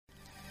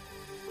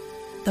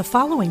The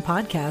following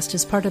podcast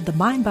is part of the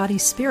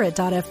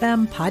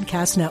MindBodySpirit.fm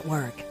podcast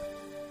network.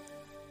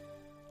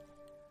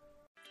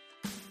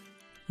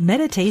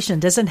 Meditation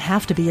doesn't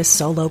have to be a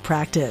solo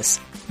practice.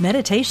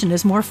 Meditation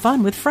is more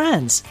fun with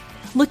friends.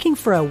 Looking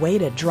for a way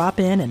to drop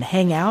in and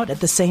hang out at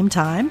the same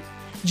time?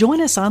 Join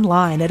us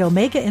online at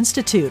Omega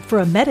Institute for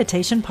a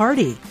meditation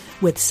party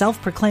with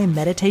self-proclaimed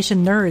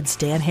meditation nerds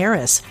Dan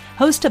Harris,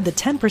 host of the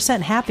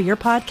 10% Happier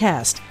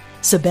podcast,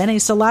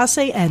 Sebene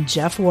Selassie, and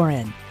Jeff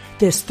Warren.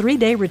 This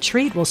 3-day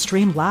retreat will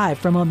stream live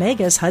from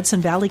Omega's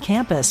Hudson Valley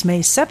campus May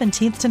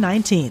 17th to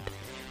 19th.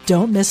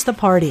 Don't miss the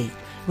party.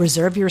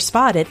 Reserve your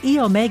spot at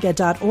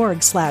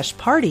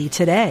eomega.org/party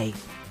today.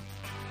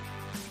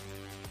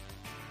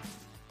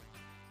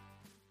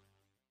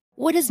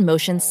 What does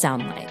motion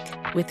sound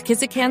like? With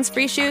Kizikans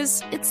free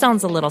shoes, it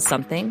sounds a little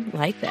something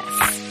like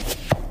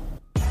this.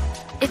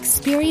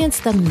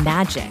 Experience the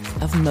magic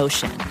of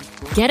motion.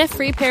 Get a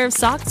free pair of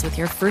socks with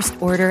your first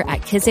order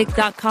at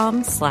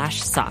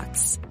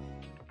kizik.com/socks.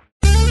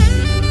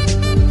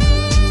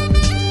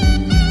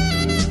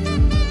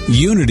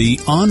 Unity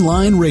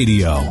Online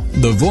Radio,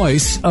 the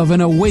voice of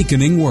an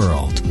awakening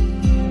world.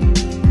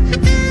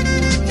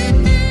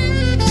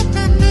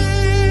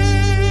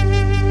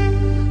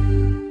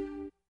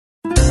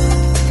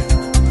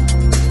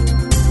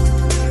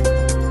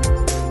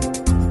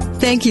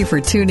 Thank you for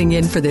tuning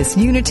in for this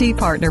Unity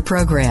Partner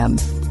Program.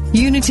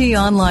 Unity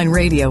Online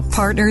Radio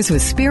partners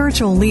with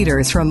spiritual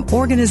leaders from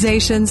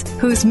organizations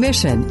whose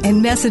mission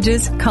and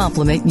messages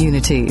complement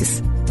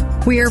Unity's.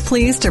 We are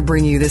pleased to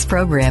bring you this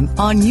program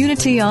on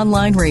Unity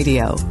Online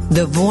Radio,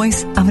 the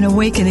voice of an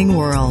awakening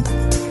world.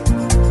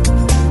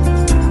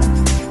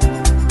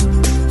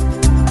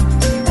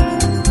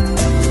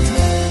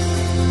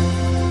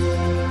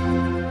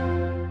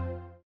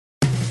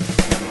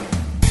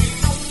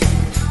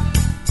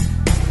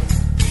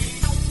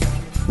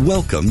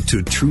 Welcome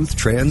to Truth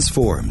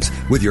Transforms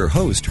with your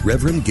host,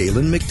 Reverend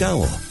Galen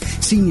McDowell,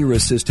 Senior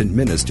Assistant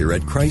Minister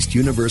at Christ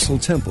Universal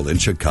Temple in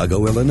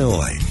Chicago,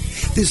 Illinois.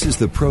 This is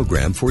the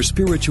program for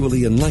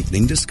spiritually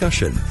enlightening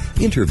discussion,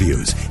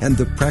 interviews, and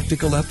the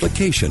practical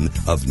application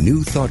of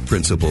new thought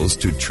principles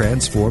to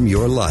transform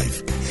your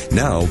life.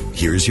 Now,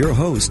 here's your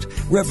host,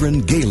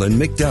 Reverend Galen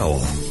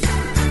McDowell.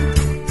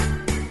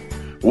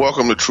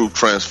 Welcome to Truth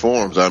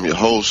Transforms. I'm your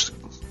host,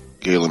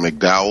 Galen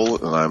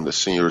McDowell, and I'm the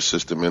Senior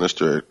Assistant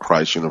Minister at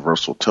Christ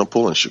Universal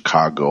Temple in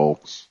Chicago,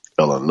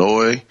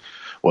 Illinois,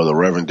 where the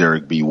Reverend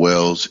Derek B.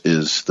 Wells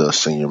is the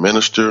Senior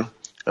Minister,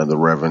 and the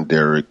Reverend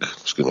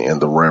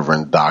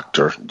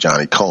Dr.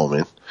 Johnny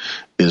Coleman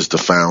is the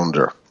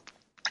founder.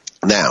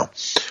 Now,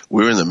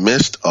 we're in the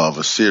midst of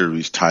a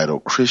series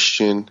titled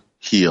Christian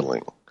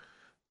Healing.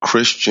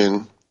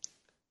 Christian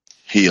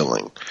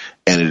Healing.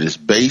 And it is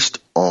based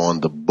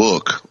on the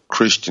book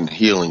Christian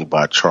Healing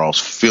by Charles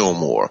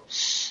Fillmore.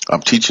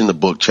 I'm teaching the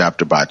book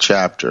chapter by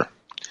chapter,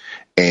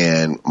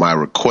 and my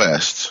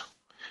request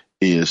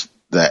is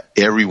that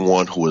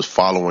everyone who is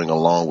following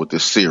along with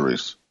this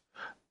series,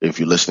 if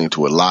you're listening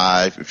to it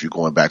live, if you're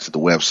going back to the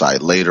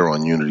website later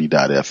on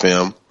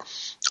unity.fm,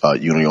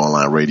 Unity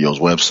Online Radio's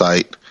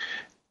website,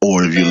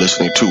 or if you're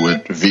listening to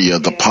it via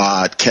the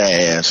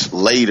podcast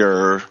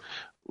later,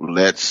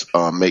 let's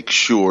make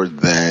sure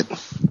that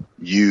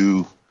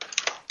you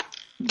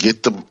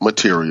get the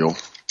material,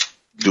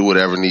 do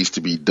whatever needs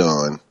to be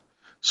done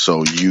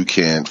so you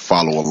can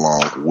follow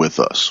along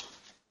with us.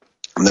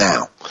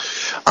 Now,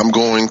 I'm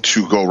going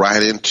to go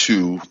right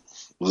into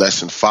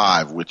lesson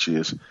 5, which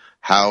is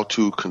how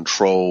to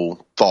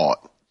control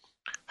thought.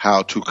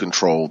 How to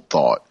control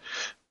thought.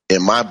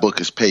 In my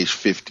book is page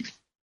 50.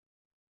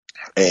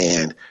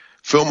 And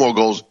Fillmore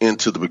goes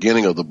into the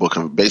beginning of the book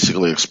and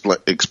basically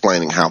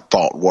explaining how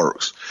thought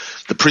works.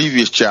 The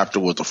previous chapter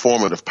was the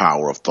formative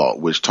power of thought,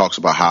 which talks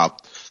about how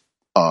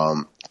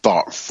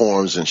thought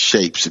forms and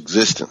shapes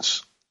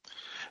existence.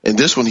 In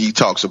this one, he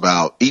talks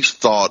about each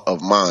thought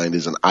of mind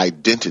is an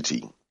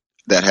identity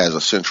that has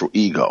a central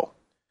ego.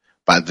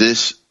 By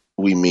this,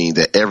 we mean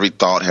that every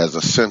thought has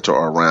a center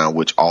around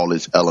which all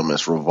its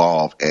elements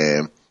revolve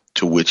and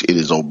to which it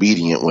is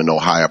obedient when no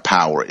higher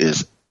power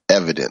is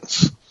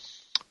evidence.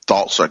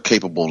 Thoughts are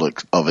capable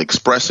of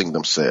expressing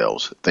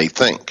themselves. They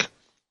think.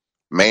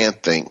 Man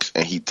thinks,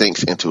 and he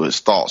thinks into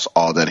his thoughts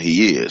all that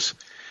he is.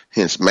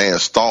 Hence,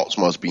 man's thoughts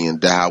must be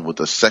endowed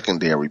with a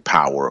secondary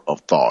power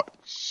of thought.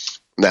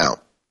 Now,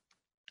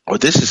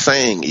 what this is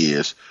saying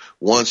is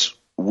once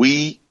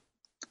we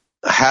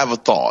have a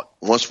thought,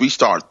 once we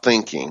start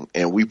thinking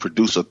and we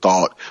produce a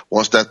thought,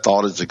 once that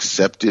thought is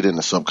accepted in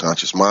the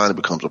subconscious mind, it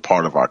becomes a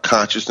part of our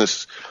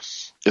consciousness.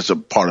 It's a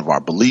part of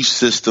our belief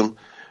system.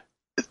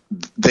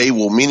 They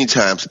will many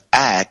times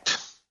act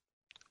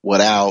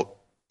without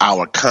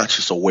our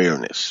conscious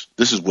awareness.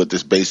 This is what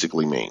this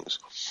basically means.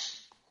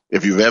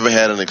 If you've ever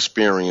had an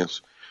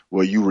experience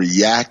where you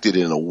reacted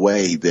in a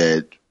way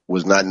that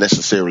was not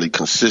necessarily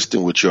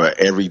consistent with your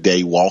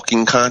everyday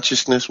walking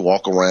consciousness,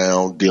 walk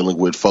around dealing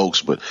with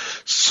folks, but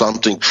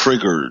something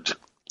triggered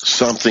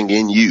something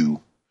in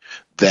you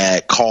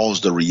that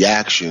caused a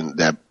reaction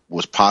that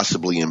was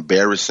possibly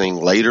embarrassing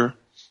later,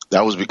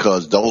 That was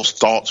because those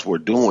thoughts were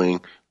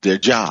doing their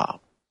job.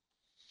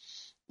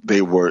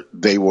 They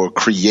were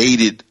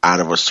created out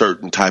of a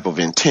certain type of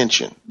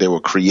intention. They were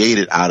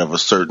created out of a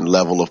certain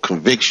level of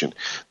conviction.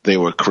 They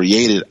were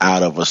created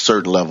out of a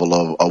certain level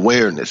of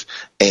awareness.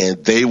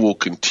 And they will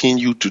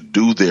continue to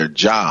do their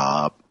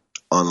job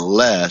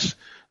unless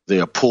they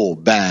are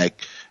pulled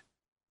back,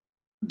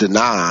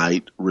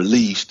 denied,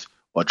 released,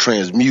 or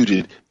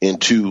transmuted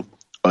into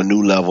a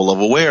new level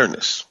of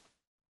awareness.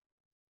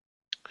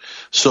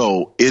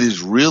 So it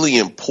is really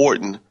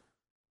important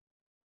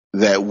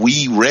that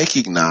we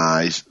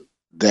recognize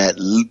that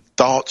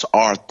thoughts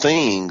are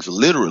things,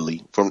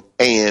 literally,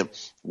 and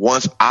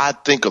once I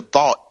think a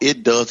thought,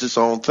 it does its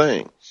own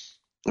thing.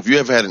 If you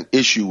ever had an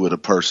issue with a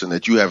person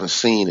that you haven't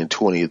seen in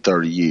 20 or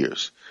 30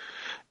 years,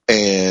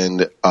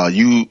 and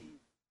you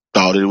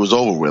thought it was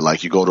over with,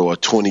 like you go to a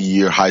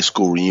 20-year high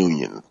school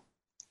reunion,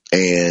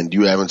 and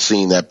you haven't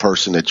seen that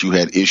person that you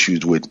had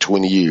issues with in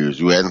 20 years,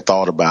 you hadn't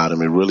thought about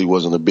him, it really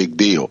wasn't a big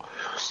deal.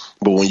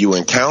 But when you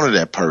encounter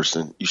that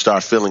person, you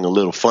start feeling a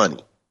little funny.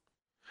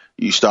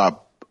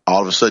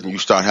 All of a sudden, you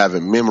start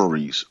having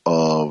memories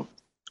of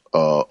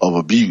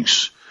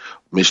abuse,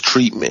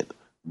 mistreatment,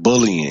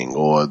 bullying,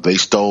 or they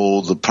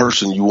stole the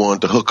person you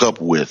wanted to hook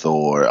up with,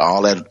 or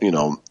all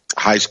that,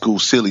 high school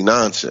silly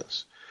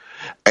nonsense.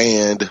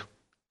 And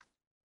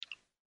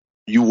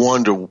you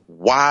wonder,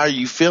 why are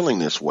you feeling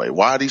this way?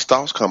 Why are these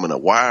thoughts coming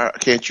up? Why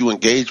can't you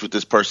engage with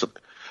this person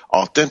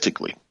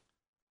authentically?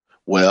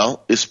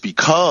 Well, it's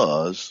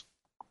because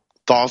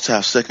thoughts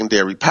have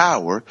secondary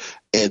power,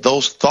 and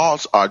those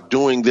thoughts are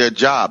doing their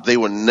job. They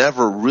were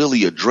never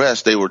really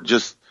addressed. They were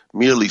just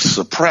merely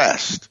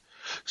suppressed.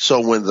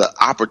 So when the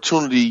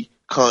opportunity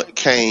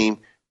came,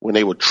 when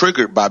they were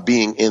triggered by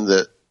being in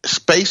the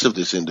space of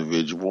this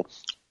individual,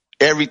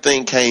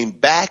 everything came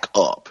back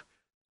up,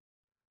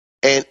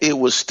 and it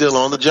was still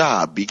on the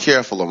job. Be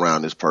careful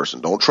around this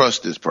person. Don't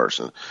trust this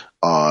person.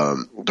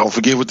 Don't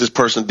forget what this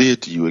person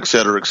did to you, et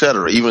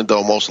cetera, even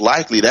though most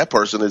likely that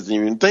person isn't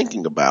even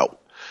thinking about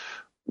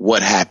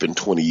what happened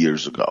 20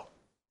 years ago.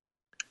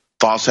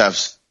 Thoughts have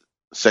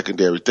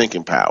secondary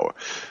thinking power.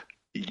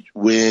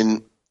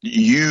 When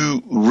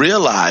you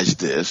realize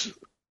this,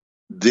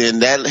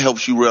 then that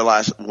helps you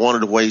realize one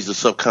of the ways the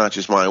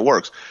subconscious mind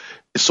works.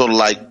 It's sort of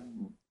like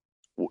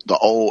the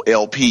old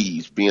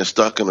LPs being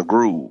stuck in a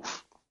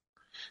groove.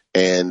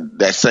 And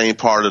that same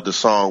part of the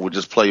song would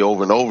just play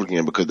over and over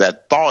again because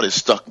that thought is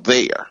stuck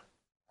there.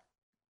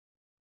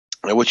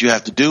 And what you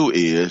have to do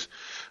is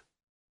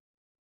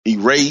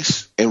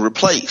erase and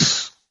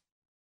replace.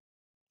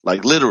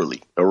 Like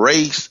literally,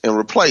 erase and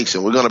replace.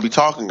 And we're going to be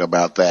talking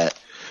about that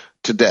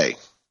today.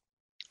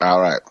 All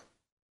right.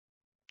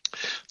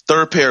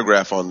 Third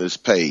paragraph on this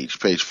page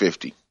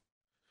 50.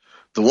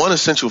 The one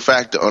essential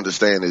fact to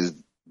understand is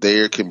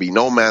there can be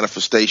no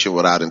manifestation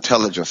without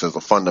intelligence as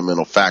a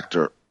fundamental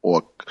factor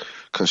or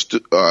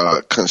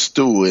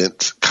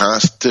constituent,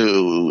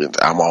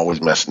 I'm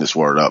always messing this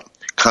word up,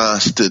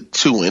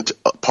 constituent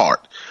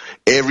part.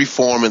 Every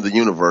form in the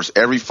universe,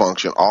 every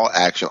function, all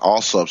action,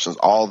 all substance,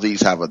 all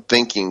these have a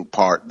thinking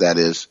part that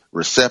is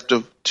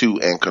receptive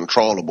to and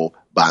controllable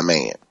by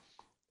man.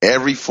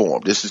 Every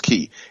form, this is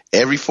key,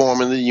 every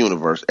form in the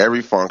universe,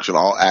 every function,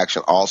 all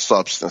action, all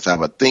substance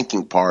have a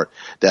thinking part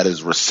that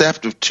is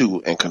receptive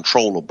to and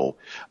controllable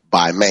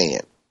by man.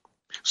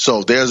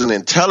 So there's an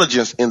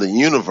intelligence in the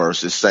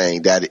universe is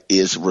saying that it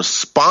is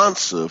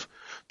responsive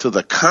to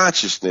the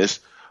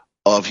consciousness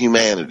of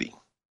humanity.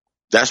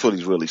 That's what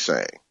he's really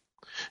saying.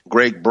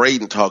 Greg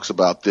Braden talks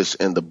about this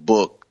in the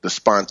book, The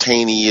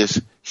Spontaneous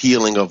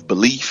Healing of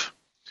Belief,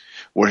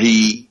 where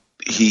he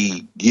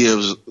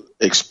gives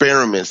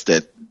experiments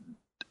that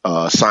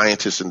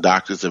scientists and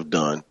doctors have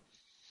done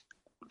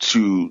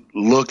to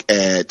look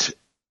at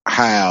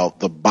how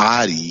the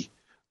body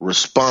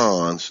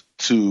responds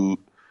to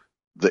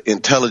the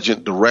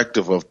intelligent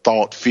directive of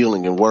thought,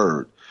 feeling, and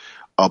word.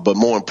 But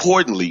more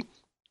importantly,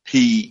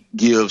 he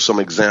gives some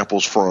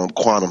examples from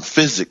quantum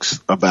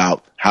physics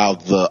about how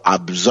the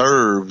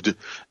observed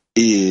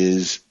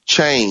is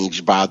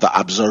changed by the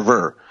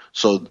observer.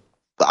 So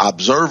the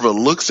observer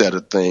looks at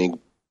a thing,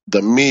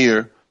 the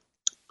mere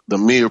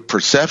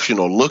perception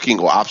or looking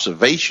or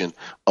observation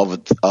of a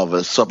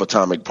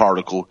subatomic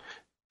particle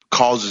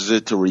causes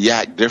it to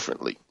react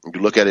differently. If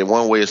you look at it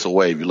one way, it's a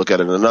wave. You look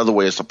at it another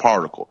way, it's a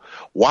particle.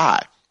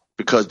 Why?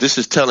 Because this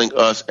is telling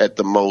us at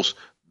the most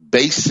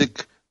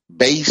basic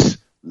base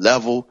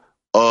level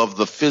of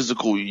the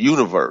physical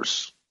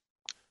universe,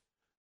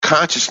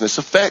 consciousness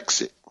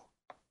affects it.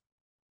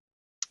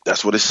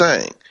 That's what it's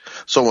saying.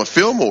 So what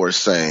Fillmore is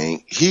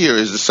saying here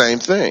is the same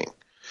thing.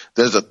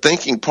 There's a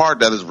thinking part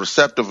that is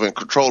receptive and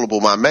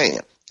controllable by man.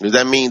 Does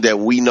that mean that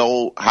we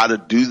know how to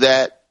do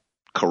that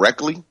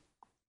correctly?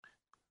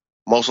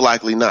 Most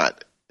likely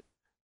not.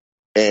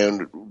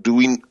 And do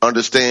we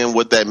understand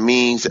what that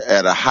means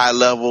at a high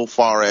level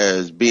far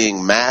as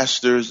being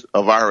masters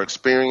of our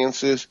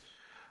experiences?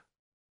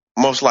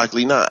 Most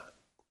likely not.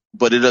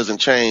 But it doesn't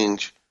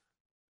change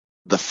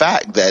the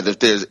fact that if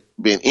there's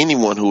been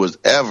anyone who has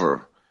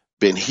ever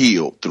been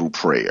healed through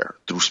prayer,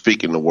 through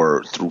speaking the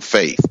word, through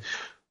faith,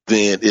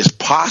 then it's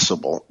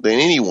possible, then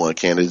anyone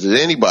can. Is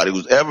there anybody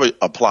who's ever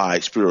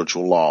applied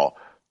spiritual law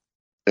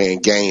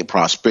and gained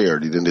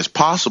prosperity, then it's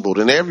possible,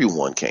 then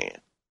everyone can.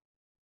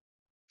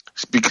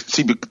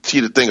 See,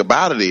 the thing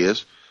about it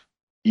is,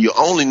 you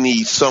only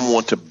need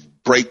someone to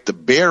break the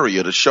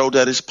barrier to show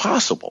that it's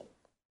possible.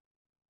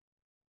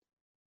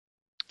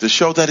 To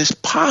show that it's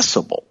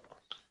possible.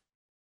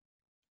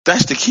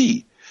 That's the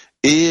key.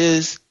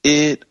 Is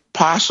it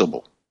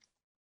possible?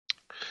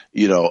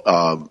 You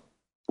know,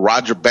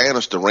 Roger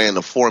Bannister ran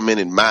the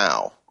 4-minute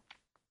mile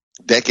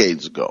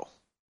decades ago.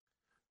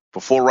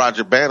 Before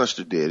Roger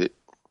Bannister did it,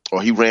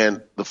 or he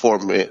ran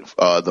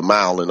the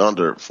mile in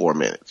under 4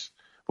 minutes.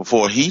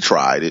 Before he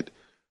tried it,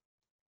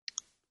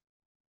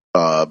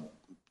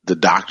 the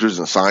doctors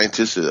and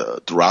scientists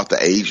throughout the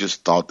ages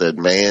thought that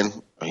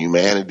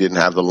humanity didn't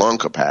have the lung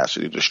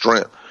capacity, the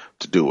strength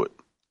to do it.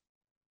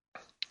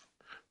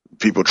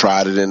 People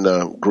tried it in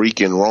the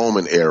Greek and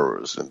Roman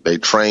eras, and they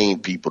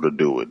trained people to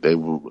do it. They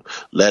would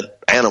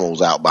let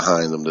animals out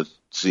behind them to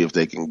see if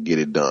they can get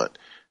it done.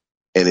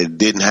 And it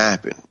didn't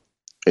happen.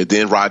 And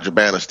then Roger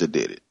Bannister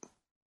did it.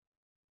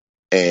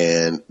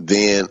 And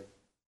then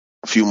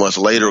a few months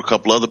later, a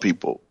couple other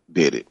people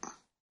did it.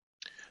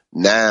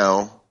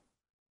 Now,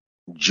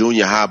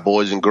 junior high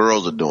boys and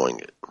girls are doing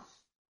it.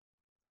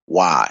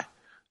 Why?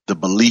 The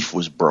belief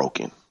was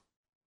broken.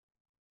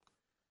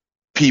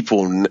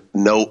 People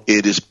know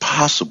it is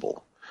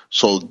possible.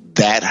 So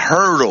that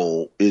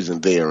hurdle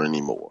isn't there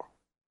anymore.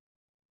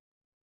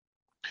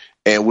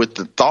 And with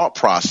the thought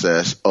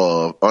process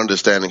of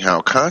understanding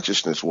how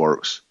consciousness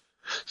works,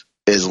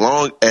 as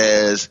long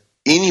as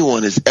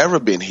anyone has ever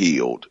been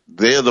healed,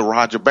 they're the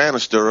Roger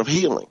Bannister of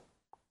healing.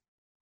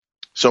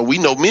 So we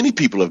know many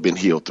people have been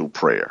healed through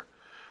prayer.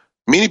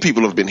 Many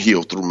people have been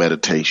healed through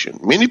meditation.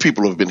 Many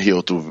people have been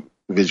healed through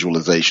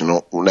visualization.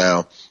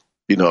 Now,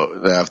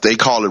 if they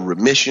call it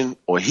remission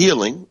or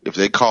healing, if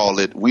they call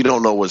it, we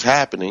don't know what's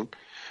happening.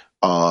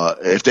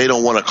 If they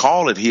don't want to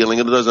call it healing,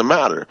 it doesn't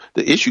matter.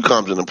 The issue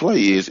comes into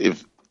play is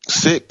if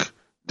sick,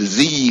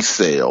 disease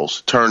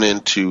cells turn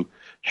into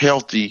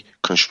healthy,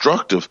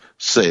 constructive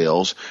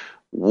cells,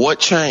 what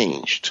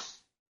changed?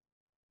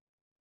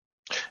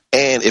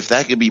 And if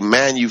that can be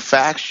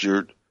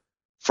manufactured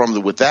from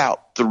the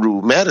without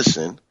through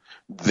medicine,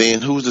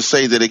 then who's to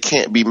say that it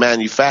can't be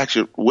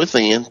manufactured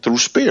within through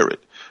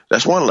spirit?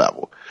 That's one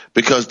level.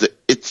 Because the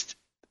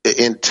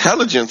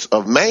intelligence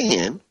of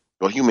man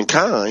or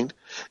humankind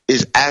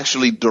is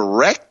actually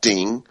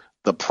directing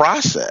the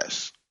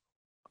process,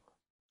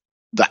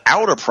 the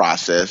outer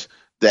process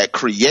that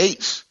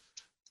creates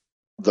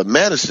the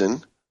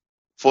medicine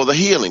for the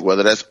healing,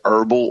 whether that's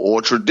herbal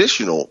or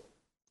traditional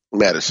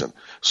medicine.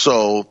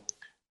 So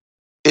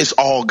it's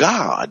all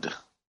God.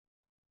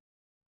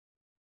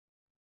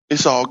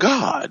 It's all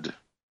God.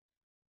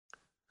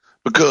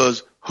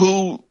 Because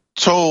who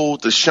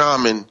told the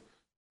shaman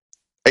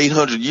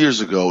 800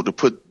 years ago to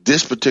put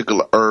this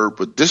particular herb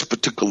with this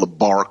particular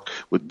bark,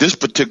 with this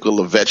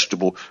particular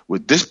vegetable,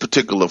 with this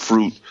particular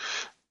fruit,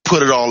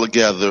 put it all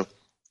together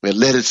and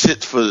let it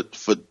sit for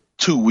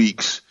 2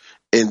 weeks,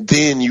 and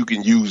then you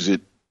can use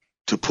it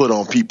to put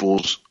on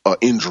people's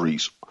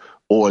injuries,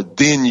 or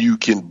then you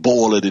can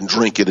boil it and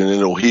drink it and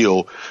it'll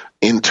heal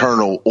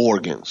internal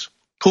organs.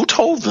 Who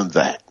told them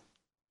that?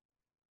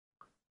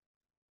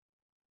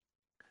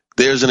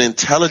 There's an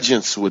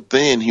intelligence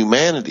within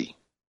humanity.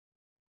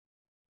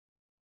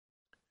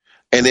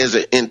 And there's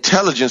an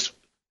intelligence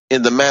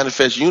in the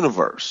manifest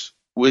universe,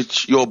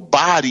 which your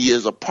body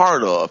is a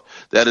part of,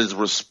 that is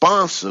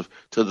responsive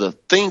to the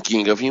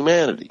thinking of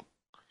humanity,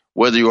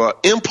 whether you are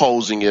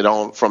imposing it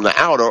on from the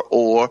outer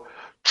or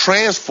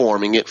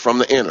transforming it from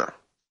the inner.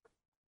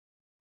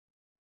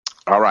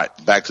 All right,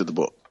 back to the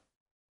book.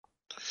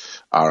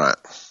 All right.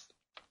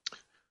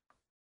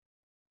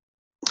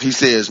 He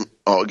says,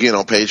 again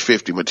on page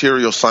 50,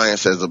 material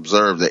science has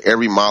observed that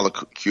every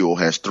molecule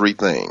has three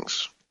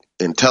things: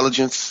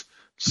 intelligence,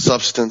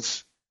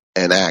 substance,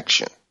 and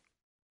action.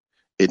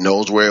 It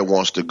knows where it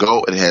wants to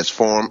go, it has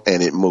form,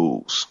 and it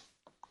moves.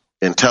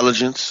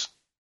 Intelligence,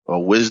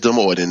 or wisdom,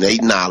 or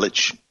innate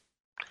knowledge.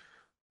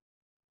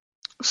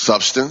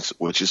 Substance,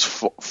 which is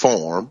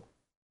form.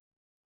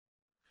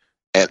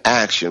 And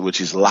action, which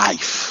is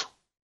life.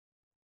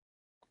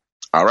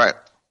 All right.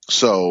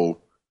 So,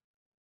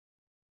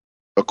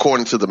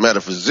 according to the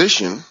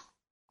metaphysician,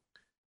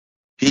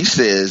 he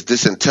says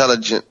this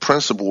intelligent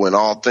principle in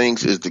all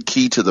things is the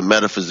key to the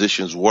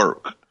metaphysician's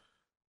work.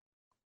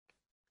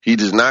 He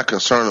does not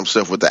concern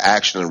himself with the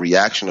action and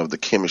reaction of the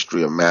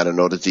chemistry of matter,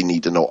 nor does he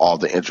need to know all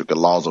the intricate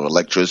laws of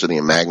electricity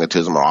and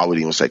magnetism, or I would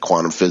even say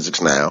quantum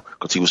physics now,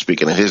 because he was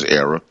speaking in his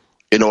era,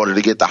 in order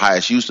to get the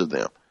highest use of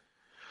them.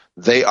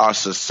 They are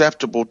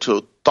susceptible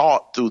to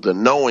thought through the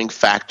knowing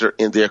factor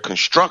in their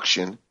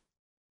construction.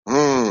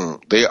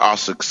 They are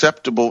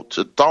susceptible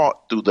to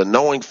thought through the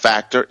knowing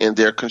factor in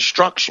their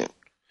construction.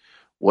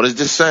 What is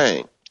this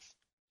saying?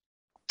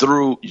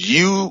 Through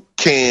you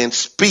can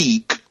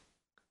speak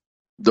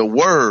the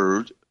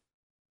word,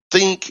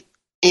 think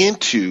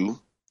into,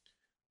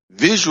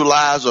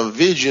 visualize or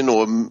vision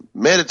or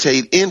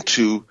meditate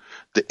into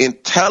the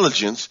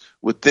intelligence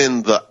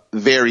within the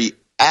very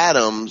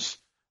atoms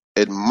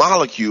and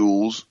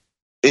molecules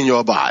in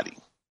your body.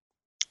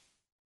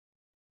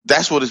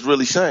 That's what it's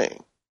really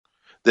saying.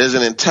 There's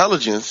an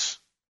intelligence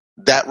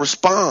that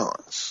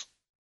responds.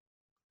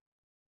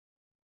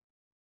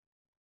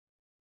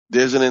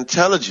 There's an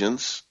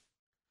intelligence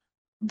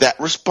that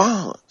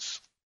responds.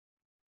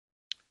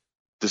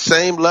 The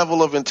same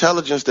level of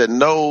intelligence that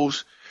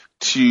knows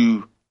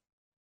to,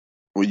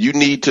 when you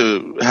need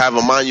to have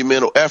a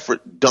monumental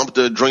effort, dump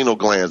the adrenal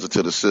glands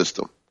into the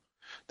system.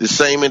 The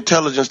same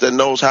intelligence that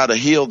knows how to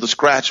heal the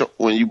scratch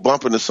when you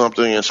bump into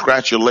something and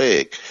scratch your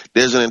leg.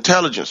 There's an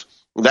intelligence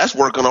that's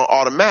working on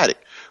automatic.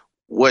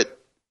 What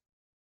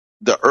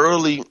the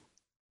early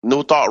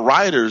New Thought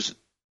writers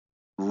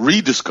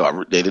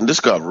rediscovered, they didn't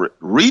discover it,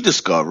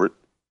 rediscovered,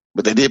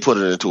 but they did put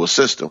it into a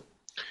system,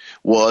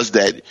 was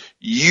that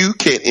you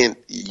can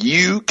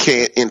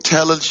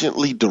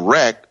intelligently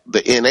direct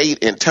the innate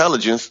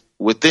intelligence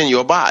within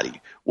your body.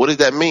 What does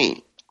that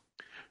mean?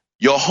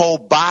 Your whole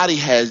body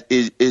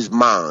is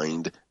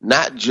mind,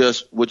 not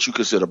just what you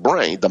consider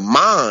brain. The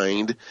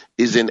mind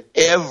is in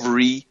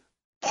every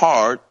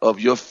part of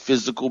your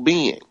physical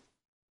being.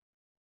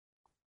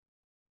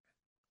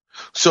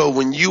 So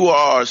when you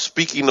are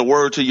speaking the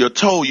word to your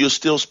toe, you're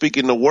still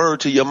speaking the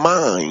word to your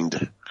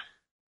mind.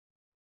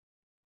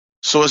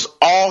 So it's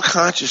all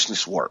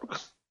consciousness work.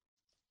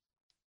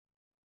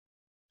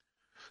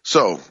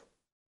 So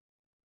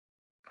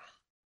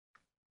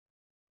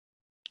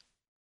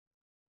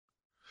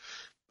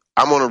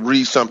I'm going to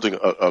read something,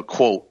 a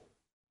quote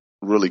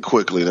really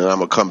quickly, and then I'm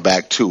going to come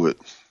back to it.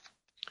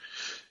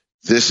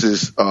 This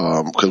is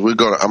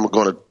because I'm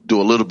going to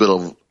do a little bit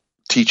of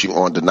teaching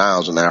on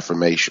denials and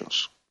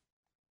affirmations.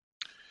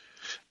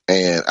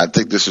 And I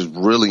think this is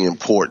really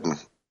important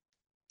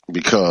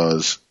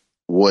because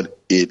what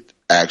it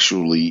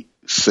actually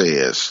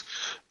says.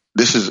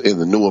 This is in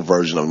the newer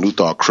version of New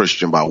Thought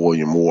Christian by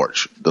William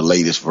Warch, the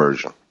latest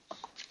version,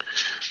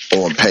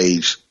 on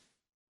page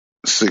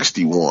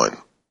 61.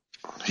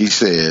 He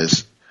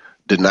says,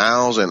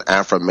 denials and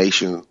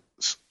affirmations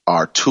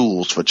are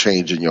tools for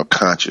changing your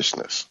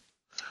consciousness.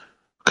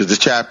 Because this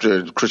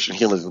chapter, Christian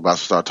Healing, is about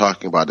to start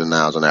talking about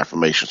denials and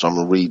affirmations. So I'm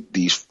going to read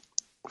these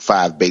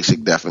 5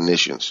 basic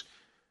definitions.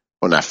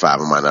 Well, not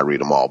 5, I might not read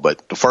them all.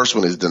 But the first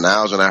one is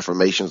denials and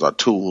affirmations are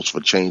tools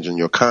for changing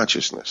your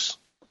consciousness.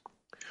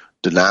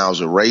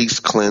 Denials erase,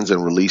 cleanse,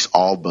 and release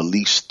all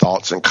beliefs,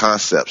 thoughts, and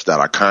concepts that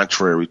are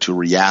contrary to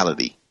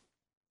reality.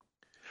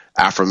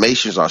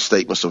 Affirmations are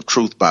statements of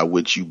truth by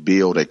which you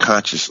build a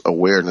conscious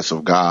awareness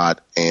of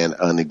God and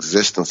an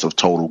existence of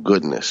total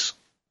goodness.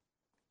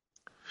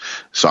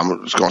 So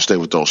I'm just going to stay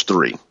with those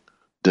 3.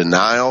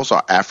 Denials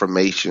and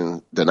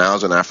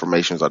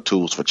affirmations are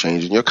tools for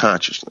changing your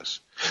consciousness.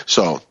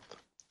 So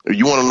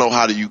you want to know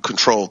how do you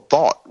control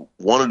thought?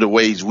 One of the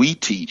ways we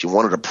teach, and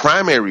one of the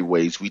primary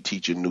ways we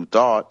teach in New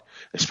Thought,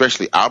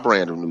 especially our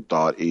brand of New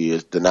Thought,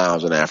 is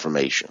denials and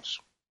affirmations.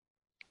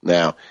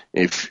 Now,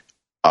 if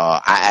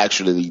I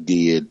actually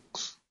did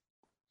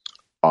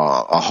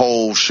a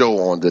whole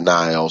show on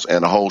denials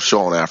and a whole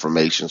show on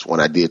affirmations when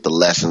I did the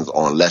lessons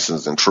on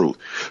lessons in truth.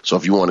 So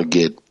if you want to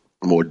get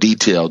more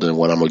detailed than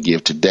what I'm going to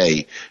give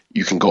today,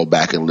 you can go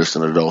back and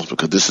listen to those,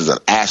 because this is an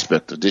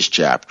aspect of this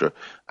chapter.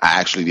 I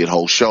actually did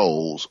whole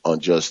shows on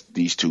just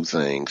these 2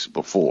 things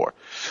before.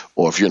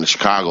 Or if you're in the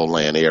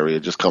Chicagoland area,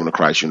 just come to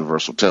Christ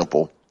Universal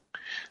Temple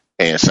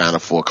and sign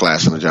up for a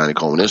class in the Johnny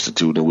Coleman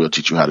Institute, and we'll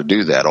teach you how to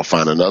do that. Or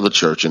find another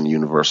church in the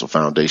Universal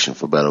Foundation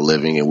for Better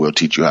Living, and we'll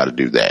teach you how to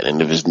do that.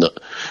 And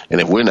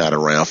if we're not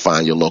around,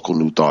 find your local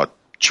New Thought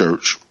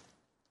church,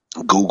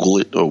 Google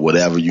it, or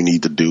whatever you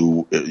need to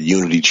do.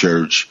 Unity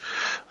Church,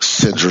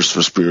 Centers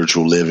for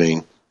Spiritual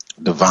Living,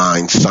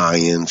 Divine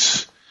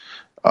Science,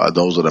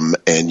 those are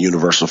and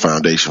Universal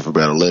Foundation for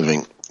Better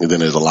Living. And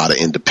then there's a lot of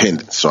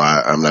independents. So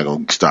I'm not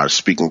going to start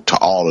speaking to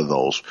all of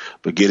those,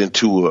 but get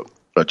into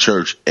a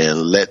church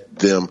and let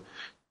them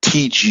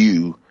teach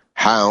you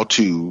how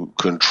to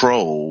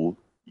control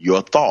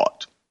your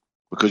thought,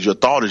 because your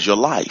thought is your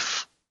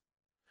life.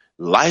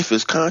 Life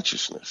is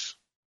consciousness.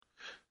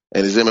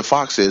 And as Emmett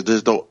Fox says,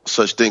 there's no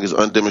such thing as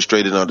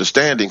undemonstrated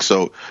understanding.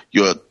 So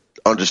your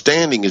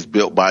understanding is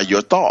built by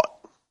your thought.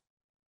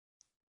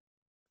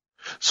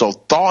 So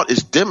thought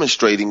is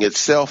demonstrating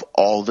itself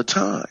all the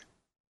time.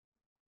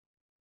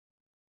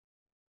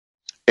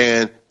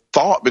 And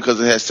thought, because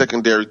it has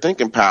secondary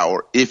thinking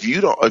power, if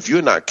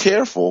you're not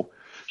careful,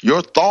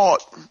 your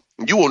thought,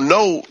 you will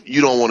know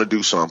you don't want to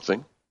do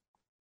something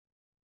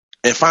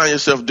and find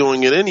yourself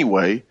doing it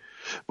anyway,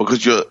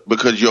 because your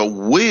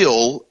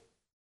will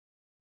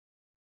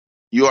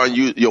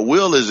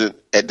isn't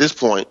at this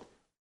point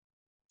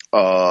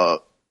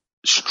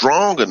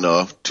strong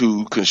enough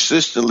to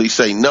consistently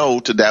say no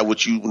to that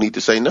which you need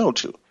to say no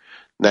to.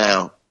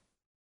 Now,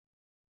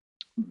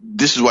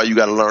 this is why you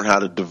got to learn how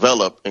to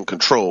develop and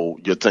control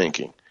your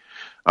thinking.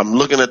 I'm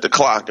looking at the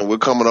clock, and we're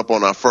coming up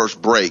on our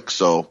first break,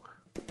 so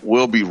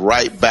We'll be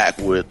right back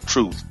with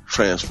Truth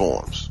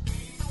Transforms.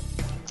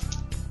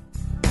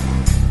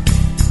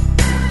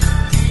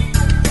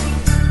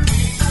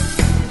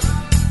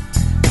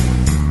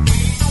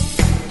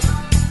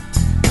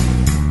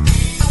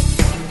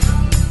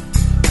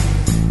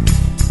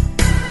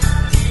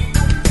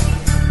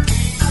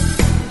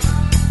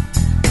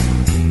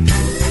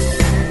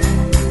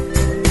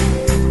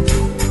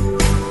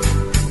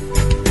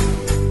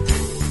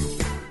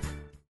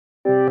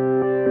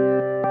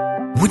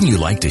 Wouldn't you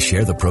like to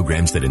share the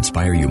programs that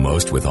inspire you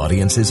most with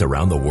audiences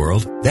around the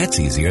world? That's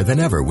easier than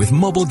ever with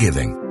mobile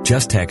giving.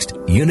 Just text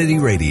Unity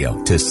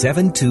Radio to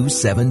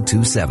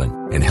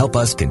 72727 and help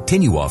us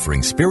continue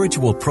offering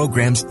spiritual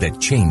programs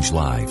that change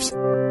lives.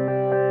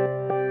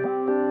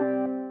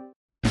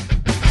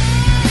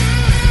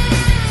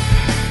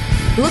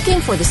 Looking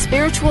for the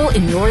spiritual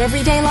in your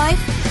everyday life?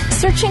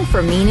 Searching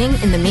for meaning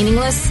in the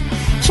meaningless?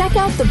 Check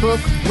out the book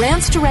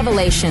Rants to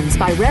Revelations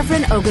by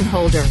Reverend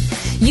Ogenholder.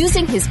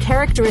 Using his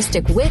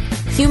characteristic wit,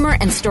 humor,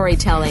 and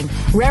storytelling,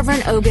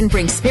 Reverend Ogen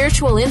brings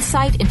spiritual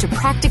insight into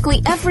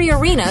practically every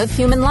arena of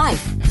human life.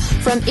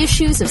 From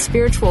issues of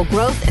spiritual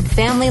growth and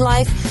family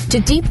life to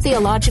deep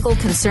theological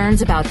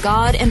concerns about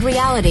God and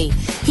reality,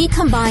 he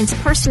combines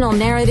personal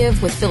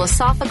narrative with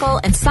philosophical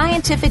and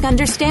scientific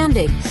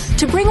understanding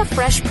to bring a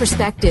fresh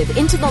perspective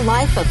into the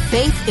life of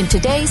faith in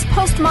today's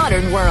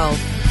postmodern world.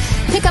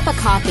 Pick up a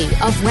copy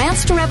of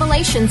Rants to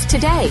Revelations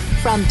today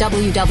from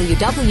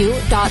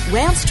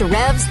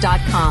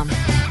www.rantstorevs.com.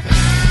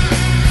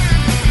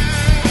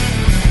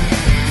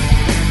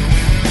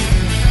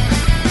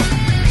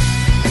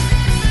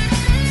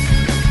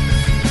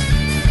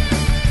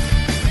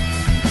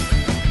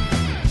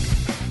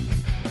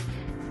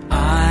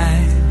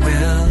 I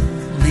will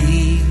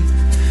leave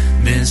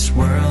this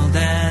world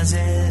as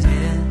it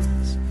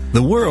is.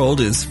 The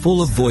world is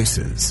full of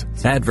voices,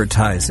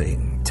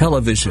 advertising,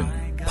 television,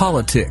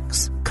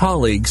 politics,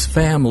 colleagues,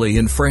 family,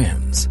 and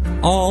friends.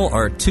 All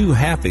are too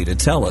happy to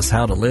tell us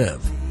how to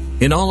live.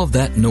 In all of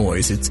that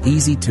noise, it's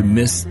easy to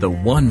miss the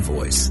one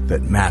voice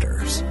that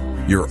matters,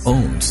 your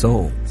own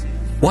soul.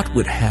 What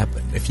would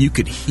happen if you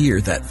could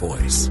hear that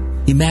voice?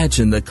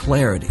 Imagine the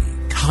clarity,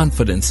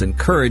 confidence, and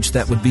courage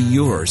that would be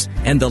yours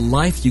and the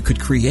life you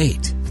could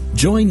create.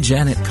 Join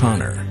Janet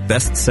Connor,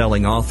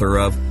 best-selling author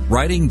of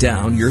Writing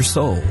Down Your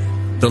Soul,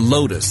 The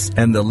Lotus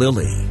and the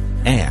Lily,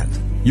 and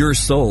Your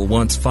Soul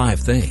Wants 5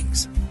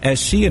 Things, as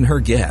she and her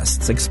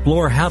guests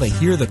explore how to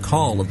hear the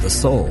call of the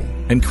soul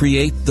and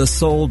create the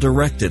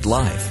soul-directed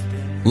life.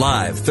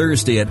 Live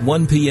Thursday at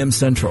 1 p.m.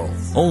 Central,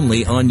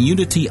 only on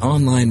Unity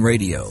Online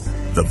Radio,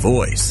 the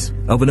voice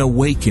of an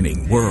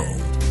awakening world.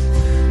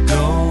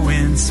 Go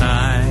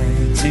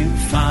inside to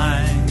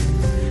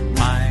find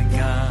my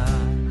God.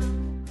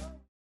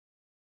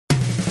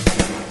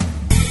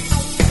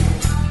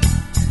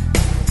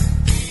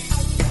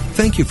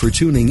 Thank you for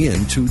tuning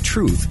in to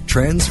Truth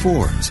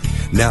Transforms.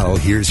 Now,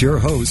 here's your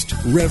host,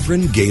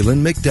 Reverend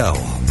Galen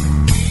McDowell.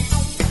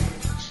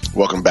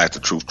 Welcome back to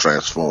Truth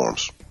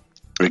Transforms.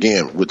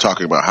 Again, we're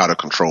talking about how to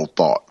control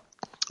thought.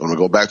 I'm going to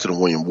go back to the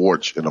William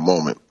Warch in a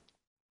moment.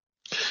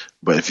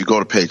 But if you go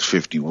to page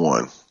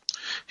 51,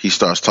 he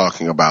starts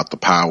talking about the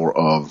power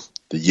of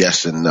the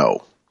yes and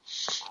no.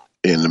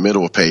 In the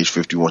middle of page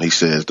 51, he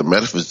says, the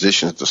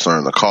metaphysicians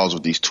discern the cause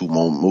of these two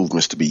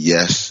movements to be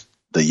yes,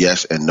 the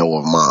yes and no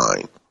of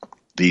mind.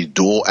 These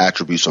dual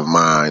attributes of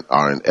mind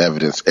are in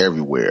evidence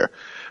everywhere,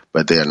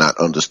 but they are not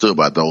understood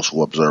by those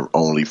who observe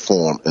only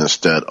form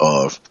instead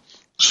of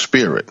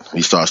spirit.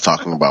 He starts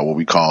talking about what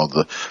we call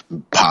the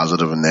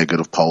positive and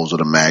negative poles of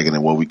the magnet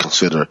and what we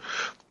consider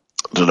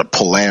the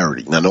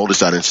polarity. Now,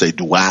 notice I didn't say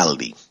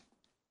duality.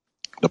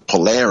 The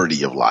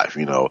polarity of life,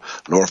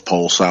 North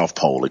Pole, South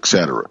Pole,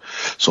 etc.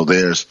 So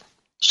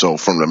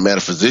from the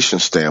metaphysician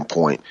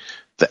standpoint,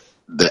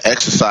 the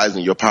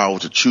exercising your power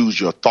to choose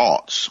your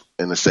thoughts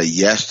and to say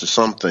yes to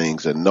some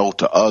things and no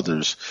to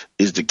others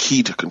is the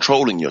key to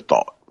controlling your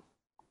thought.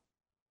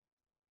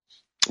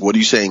 What are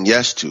you saying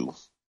yes to?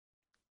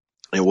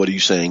 And what are you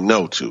saying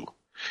no to?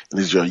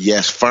 And is your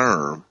yes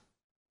firm?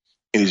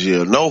 And is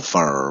your no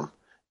firm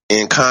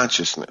in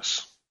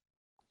consciousness?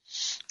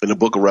 In the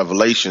book of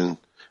Revelation,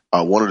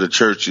 one of the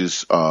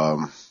churches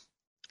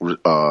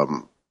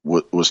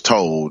was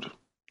told,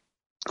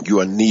 you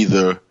are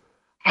neither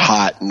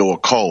hot nor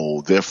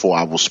cold, therefore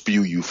I will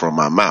spew you from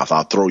my mouth.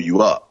 I'll throw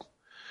you up.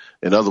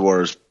 In other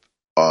words,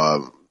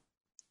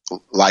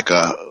 like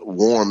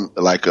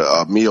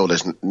a meal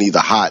that's neither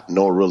hot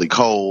nor really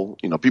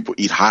cold. People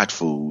eat hot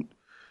food.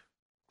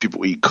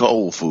 People eat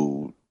cold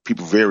food.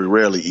 People very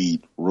rarely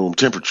eat room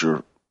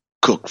temperature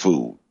cooked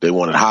food. They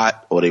want it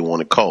hot or they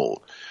want it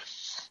cold.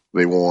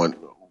 They want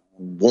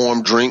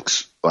warm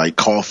drinks like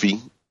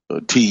coffee,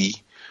 tea,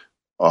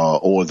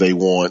 or they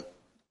want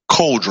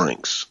cold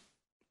drinks,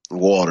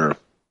 water,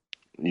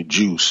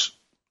 juice,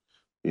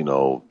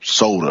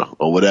 soda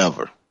or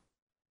whatever.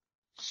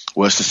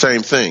 Well, it's the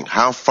same thing.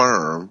 How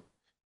firm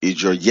is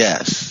your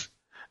yes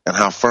and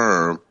how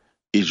firm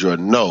is your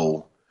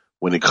no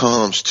when it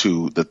comes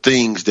to the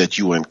things that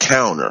you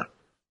encounter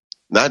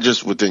not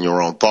just within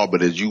your own thought,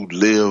 but as you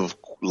live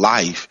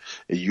life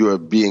and you're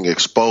being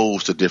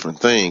exposed to different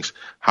things,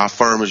 how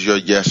firm is your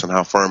yes and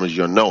how firm is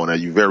your no? And are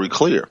you very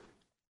clear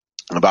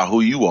about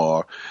who you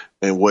are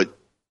and what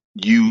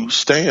you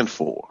stand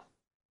for?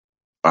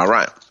 All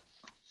right.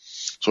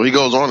 So he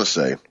goes on to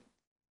say,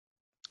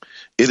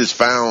 it is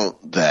found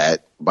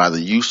that by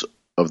the use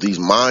of these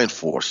mind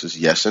forces,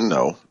 yes and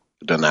no,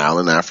 denial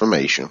and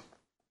affirmation,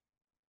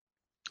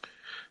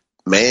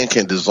 man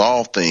can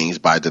dissolve things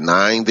by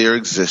denying their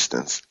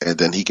existence, and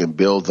then he can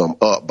build them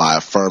up by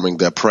affirming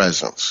their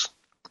presence.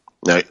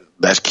 Now,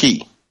 that's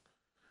key.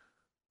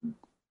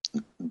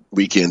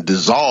 We can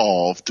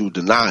dissolve through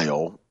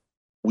denial.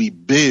 We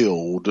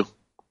build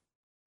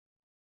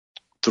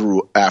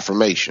through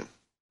affirmation.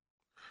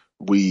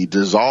 We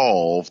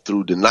dissolve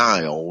through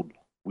denial.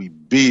 We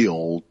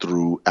build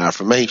through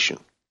affirmation.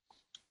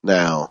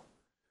 Now,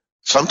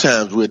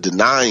 sometimes we're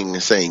denying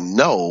and saying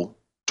no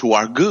to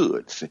our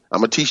good. See, I'm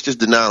going to teach this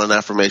denial and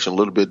affirmation a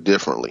little bit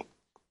differently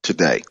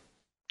today.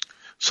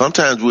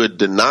 Sometimes we're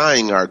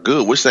denying our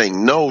good. We're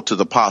saying no to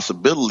the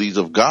possibilities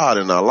of God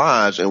in our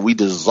lives, and we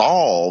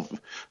dissolve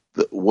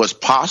what's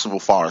possible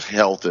as far as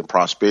health and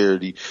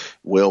prosperity,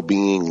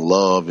 well-being,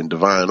 love, and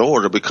divine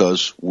order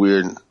because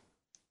we're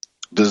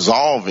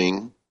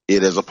dissolving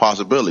it as a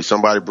possibility.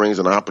 Somebody brings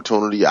an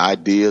opportunity,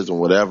 ideas, and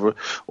whatever,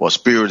 or a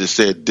spirit has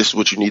said, this is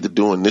what you need to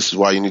do, and this is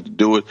why you need to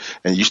do it,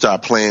 and you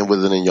start playing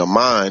with it in your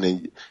mind,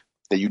 and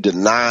you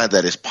deny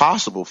that it's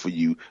possible for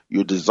you.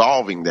 You're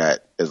dissolving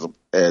that as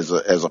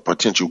a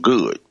potential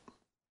good.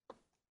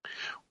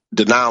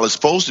 Denial is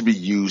supposed to be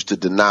used to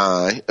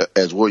deny,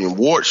 as William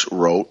Warch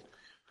wrote,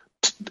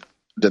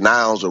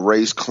 denials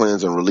erase,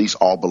 cleanse, and release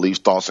all beliefs,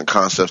 thoughts, and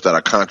concepts that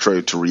are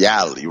contrary to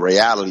reality.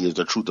 Reality is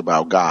the truth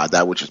about God,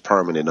 that which is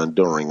permanent,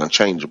 enduring,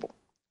 unchangeable.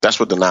 That's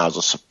what denials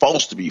are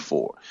supposed to be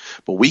for.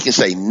 But we can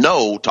say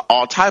no to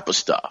all type of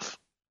stuff,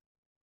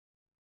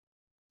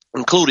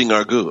 including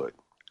our good.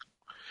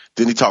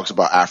 Then he talks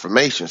about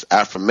affirmations.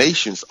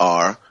 Affirmations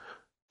are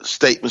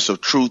statements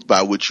of truth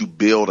by which you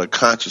build a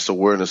conscious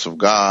awareness of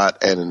God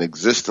and an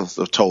existence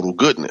of total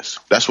goodness.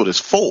 That's what it's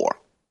for.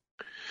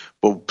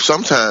 But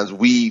sometimes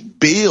we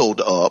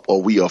build up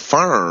or we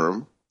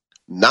affirm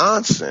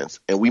nonsense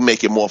and we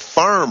make it more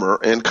firmer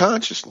in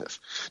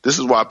consciousness. This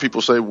is why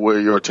people say where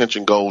your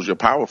attention goes, your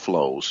power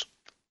flows.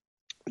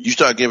 You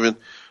start giving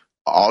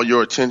all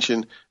your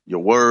attention,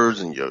 your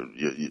words, and your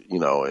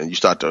and you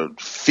start to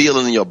feel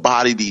in your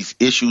body these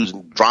issues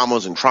and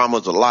dramas and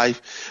traumas of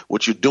life.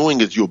 What you're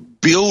doing is you're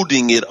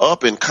building it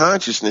up in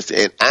consciousness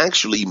and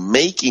actually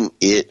making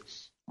it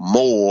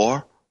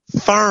more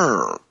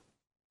firm.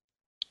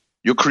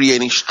 You're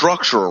creating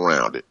structure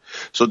around it.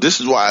 So this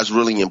is why it's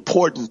really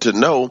important to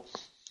know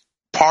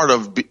part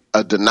of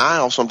a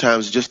denial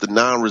sometimes is just the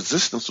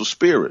non-resistance of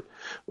spirit.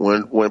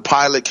 When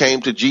Pilate came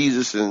to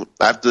Jesus and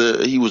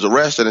after he was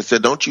arrested and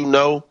said, don't you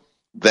know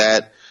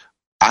that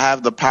I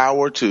have the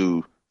power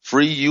to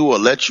free you or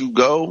let you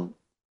go?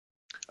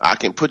 I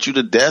can put you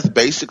to death,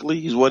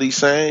 basically, is what he's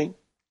saying.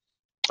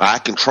 I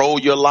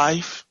control your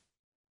life.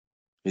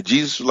 And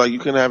Jesus was like, you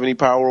can't have any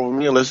power over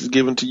me unless it's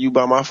given to you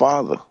by my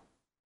Father.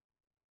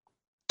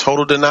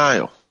 Total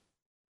denial.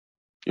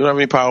 You don't have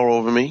any power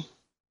over me.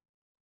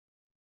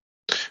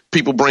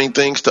 People bring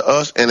things to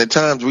us, and at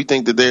times we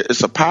think that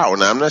it's a power.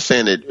 Now, I'm not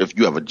saying that if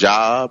you have a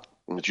job,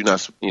 that you're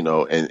not,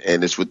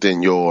 and it's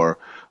within your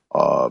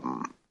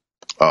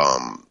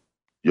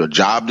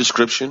job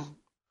description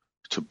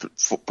to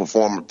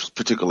perform a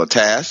particular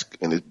task,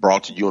 and it's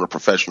brought to you in a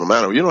professional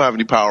manner. You don't have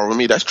any power over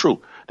me. That's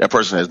true. That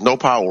person has no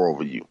power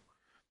over you.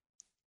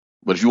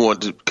 But if you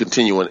want to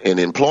continue in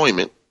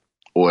employment,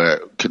 or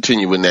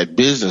continue in that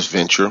business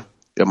venture,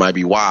 it might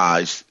be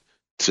wise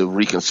to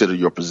reconsider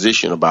your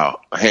position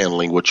about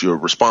handling what you're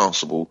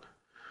responsible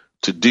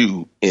to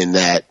do in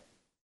that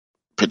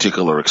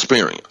particular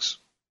experience.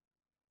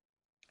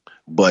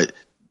 But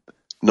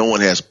no one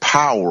has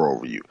power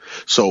over you.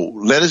 So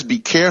let us be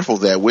careful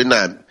that we're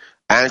not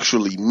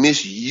actually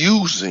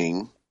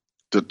misusing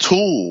the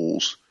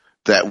tools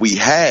that we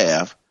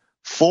have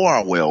for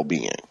our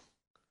well-being.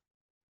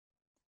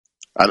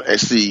 I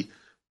see.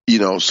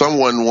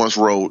 Someone once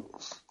wrote,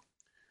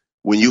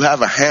 when you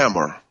have a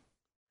hammer,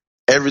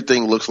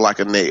 everything looks like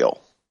a nail.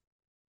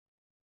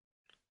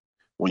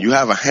 When you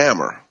have a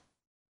hammer,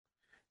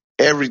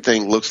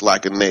 everything looks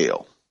like a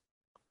nail.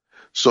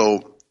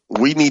 So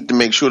we need to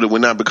make sure that we're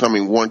not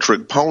becoming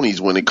one-trick ponies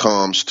when it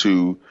comes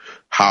to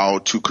how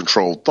to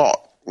control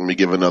thought. Let me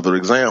give another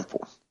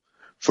example.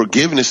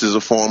 Forgiveness is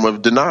a form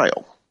of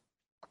denial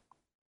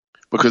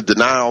because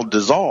denial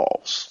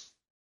dissolves.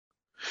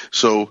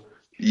 So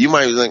you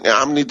might think,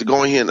 I need to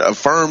go in here and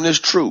affirm this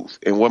truth.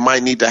 And what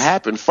might need to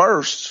happen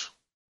first,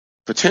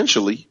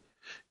 potentially,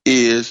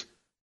 is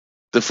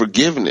the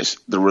forgiveness,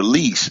 the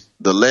release,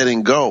 the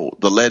letting go,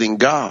 the letting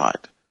God.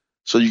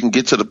 So you can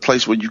get to the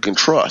place where you can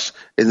trust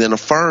and then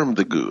affirm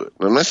the good.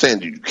 I'm not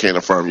saying you can't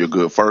affirm your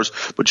good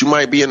first, but you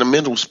might be in a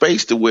mental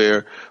space to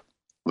where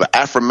the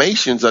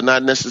affirmations are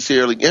not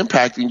necessarily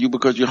impacting you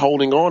because you're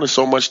holding on to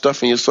so much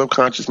stuff in your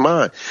subconscious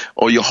mind,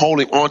 or you're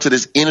holding on to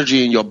this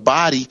energy in your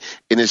body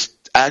and it's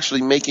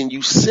actually making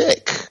you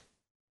sick.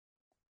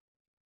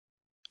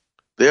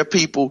 There are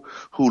people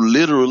who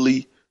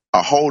literally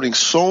are holding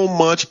so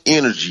much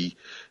energy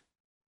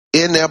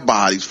in their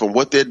bodies from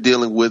what they're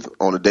dealing with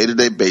on a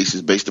day-to-day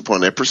basis based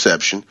upon their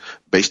perception,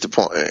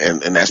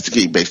 and that's the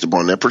key, based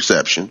upon their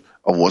perception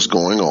of what's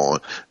going on,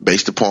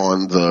 based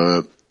upon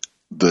the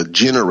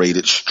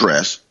generated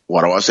stress.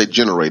 Why do I say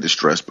generated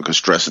stress? Because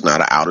stress is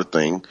not an outer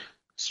thing.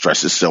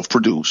 Stress is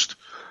self-produced.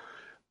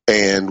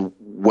 And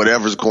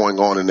whatever's going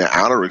on in their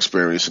outer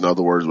experience, in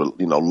other words,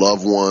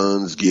 loved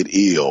ones get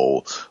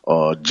ill,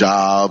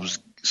 jobs,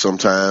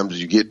 sometimes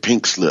you get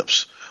pink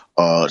slips.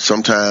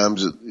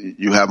 Sometimes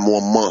you have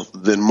more month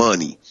than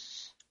money.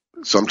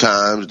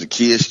 Sometimes the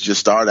kids just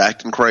start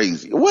acting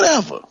crazy,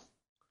 whatever.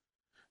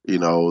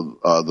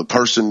 The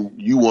person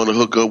you want to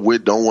hook up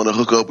with don't want to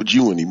hook up with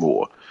you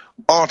anymore.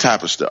 All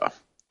type of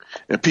stuff.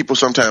 And people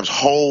sometimes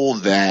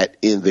hold that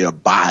in their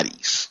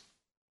bodies.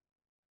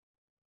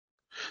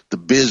 The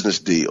business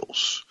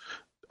deals,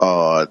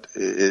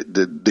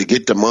 to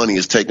get the money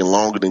is taking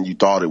longer than you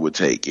thought it would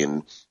take.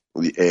 And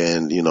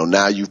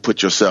now you've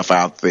put yourself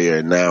out there,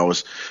 and now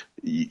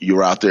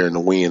you're out there in the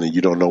wind, and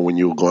you don't know when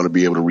you're going to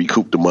be able to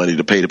recoup the money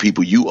to pay the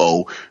people you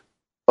owe,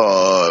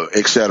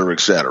 et cetera,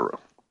 et cetera.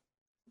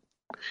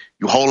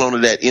 You hold on to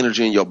that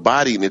energy in your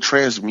body, and it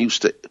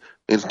transmutes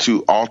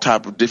into all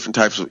different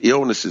types of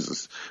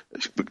illnesses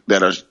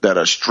that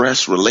are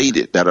stress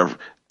related, that are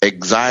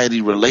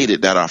anxiety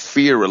related, that are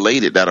fear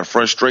related, that are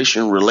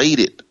frustration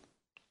related,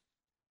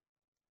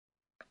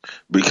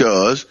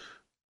 because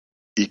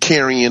you're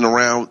carrying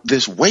around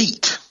this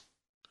weight.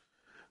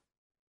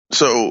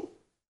 So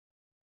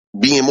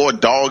being more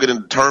dogged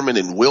and determined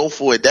and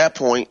willful at that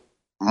point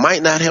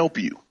might not help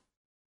you.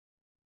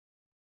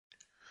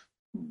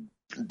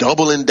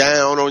 Doubling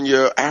down on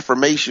your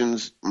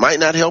affirmations might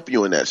not help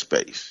you in that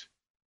space.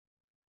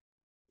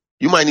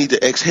 You might need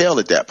to exhale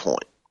at that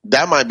point.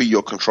 That might be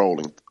your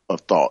controlling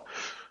of thought.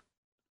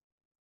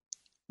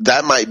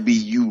 That might be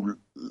you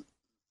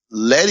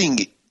letting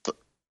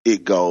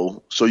it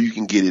go so you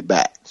can get it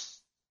back.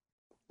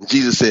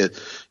 Jesus said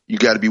you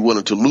got to be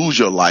willing to lose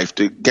your life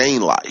to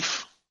gain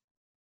life.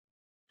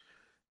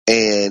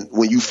 And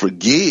when you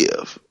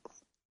forgive,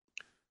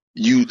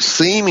 you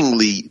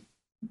seemingly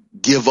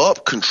give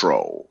up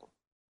control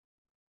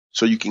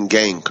so you can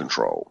gain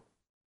control.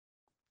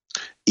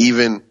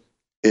 Even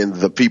in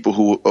the people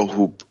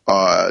who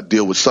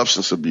deal with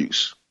substance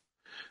abuse.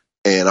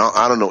 And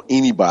I don't know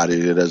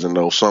anybody that doesn't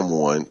know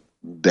someone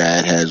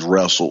that has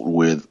wrestled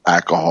with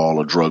alcohol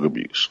or drug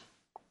abuse.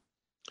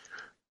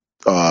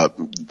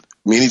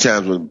 Many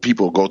times when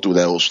people go through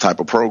those type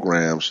of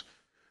programs,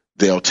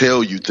 they'll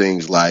tell you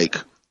things like,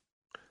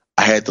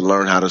 I had to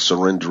learn how to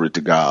surrender it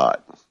to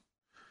God.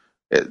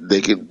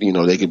 They could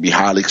be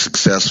highly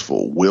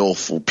successful,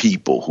 willful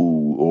people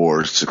who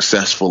are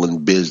successful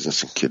in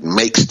business and can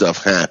make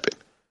stuff happen.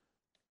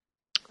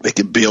 They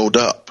could build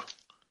up,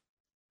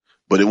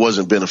 but it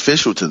wasn't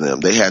beneficial to them.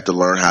 They had to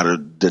learn how to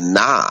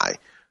deny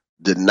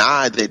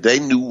that they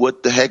knew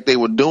what the heck they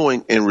were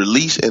doing, and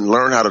release and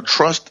learn how to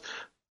trust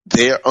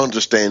their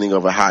understanding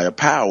of a higher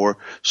power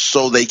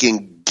so they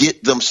can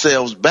get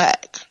themselves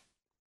back.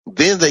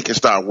 Then they can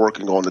start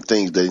working on the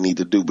things they need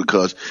to do,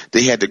 because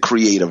they had to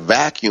create a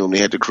vacuum. They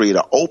had to create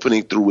an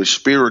opening through which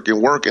spirit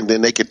can work, and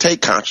then they can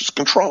take conscious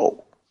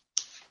control.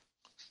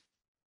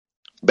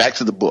 Back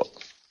to the book.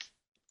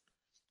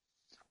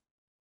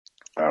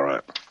 All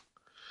right.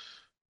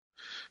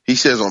 He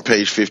says on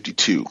page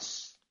 52,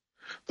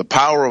 the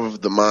power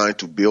of the mind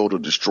to build or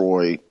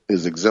destroy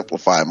is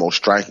exemplified most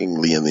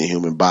strikingly in the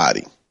human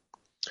body.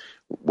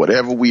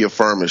 Whatever we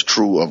affirm is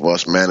true of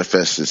us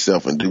manifests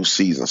itself in due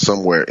season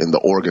somewhere in the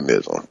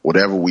organism.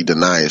 Whatever we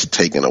deny is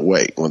taken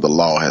away when the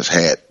law has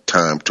had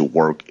time to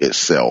work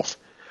itself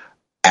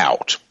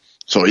out.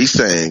 So he's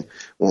saying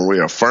when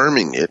we're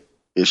affirming it,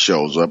 it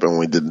shows up, and when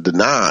we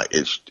deny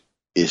it,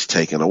 it's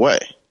taken away.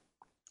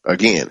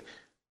 Again,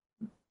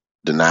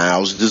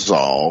 denials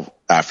dissolve,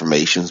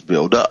 affirmations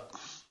build up.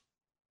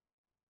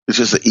 It's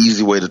just an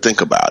easy way to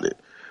think about it.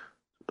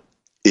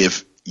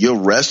 If you're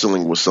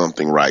wrestling with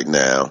something right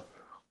now,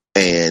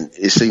 and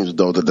it seems as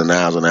though the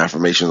denials and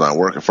affirmations aren't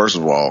working, first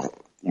of all,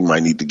 you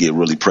might need to get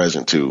really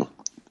present to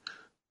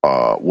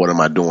what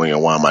am I doing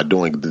and why am I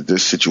doing it?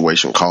 This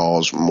situation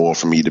calls more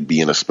for me to be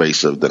in a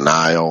space of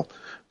denial,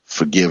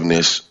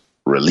 forgiveness,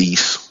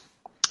 release,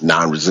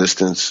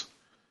 non-resistance.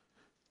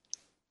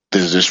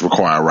 Does this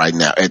require right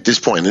now at this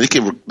point?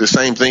 And the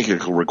same thing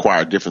can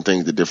require different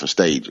things at different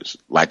stages,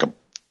 like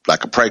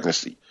a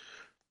pregnancy.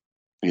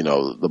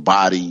 The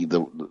body,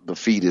 the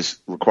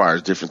fetus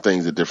requires different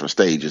things at different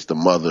stages. The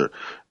mother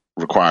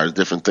requires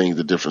different things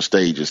at different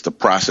stages. The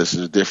process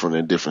is different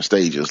in different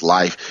stages.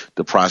 Life,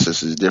 the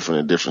process is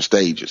different in different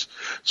stages.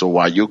 So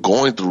while you're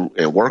going through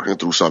and working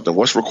through something,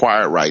 what's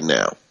required right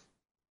now?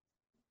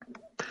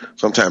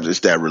 Sometimes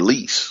it's that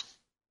release.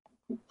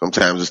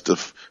 Sometimes it's the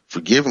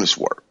forgiveness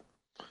work.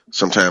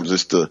 Sometimes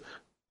it's the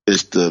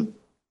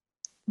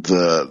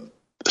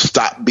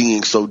stop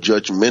being so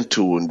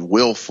judgmental and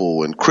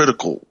willful and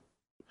critical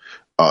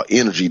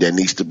energy that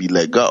needs to be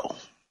let go.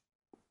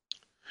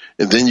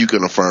 And then you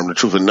can affirm the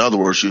truth. In other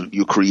words,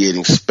 you're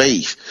creating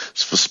space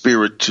for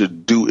spirit to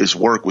do its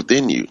work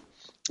within you.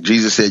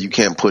 Jesus said you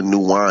can't put new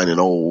wine in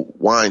old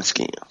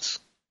wineskins.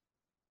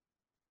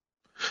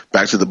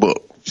 Back to the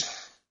book.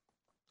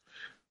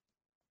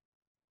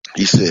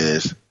 He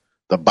says,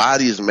 the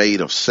body is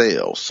made of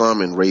cells,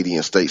 some in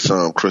radiant state,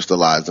 some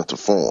crystallized into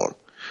form.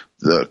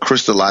 The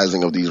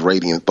crystallizing of these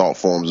radiant thought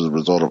forms is a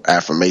result of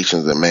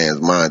affirmations in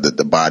man's mind that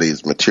the body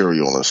is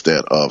material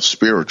instead of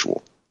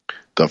spiritual.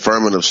 The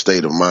affirmative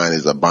state of mind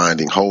is a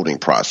binding holding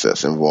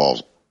process,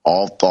 involves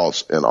all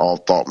thoughts and all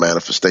thought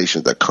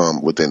manifestations that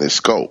come within its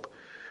scope.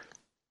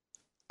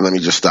 Let me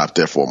just stop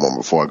there for a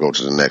moment before I go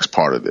to the next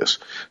part of this.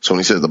 So when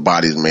he says the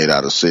body is made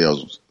out of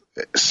cells,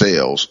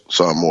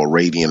 some more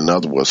radiant, in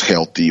other words,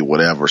 healthy,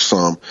 whatever,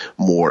 some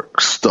more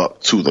stuck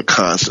to the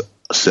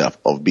concept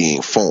of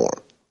being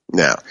formed.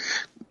 Now,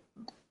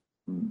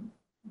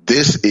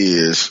 this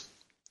is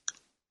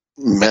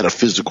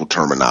metaphysical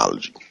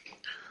terminology.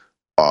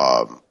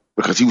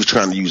 Because he was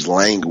trying to use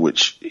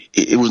language.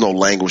 It was no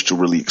language to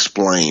really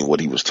explain what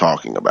he was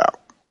talking about.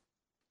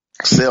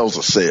 Cells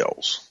are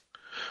cells.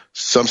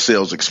 Some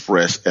cells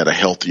express at a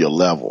healthier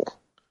level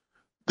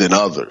than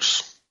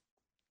others.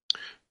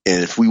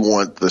 And if we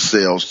want the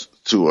cells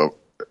to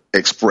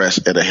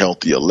express at a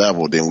healthier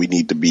level, then we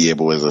need to be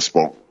able, as I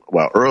spoke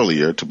about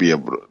earlier, to be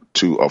able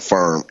to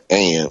affirm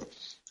and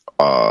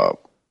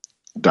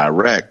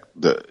direct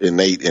the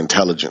innate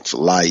intelligence,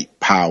 light,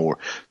 power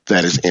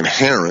that is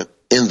inherent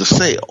in the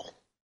cell.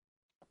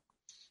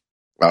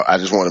 I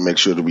just want to make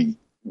sure that we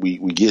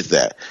get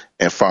that.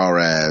 As far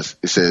as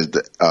it says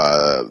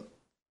that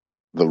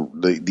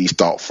these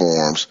thought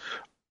forms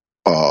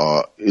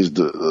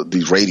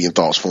these radiant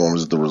thoughts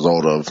forms is the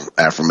result of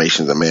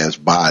affirmations of man's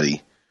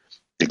body,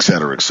 et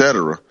cetera, et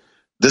cetera.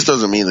 This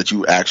doesn't mean that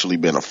you actually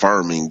been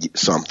affirming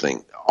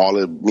something. All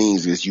it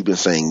means is you've been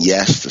saying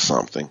yes to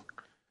something.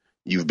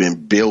 You've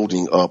been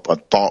building up a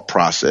thought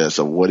process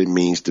of what it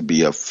means to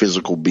be a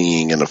physical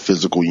being in a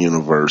physical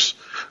universe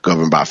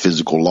governed by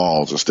physical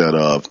laws instead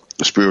of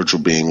a spiritual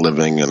being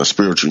living in a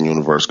spiritual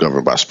universe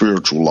governed by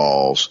spiritual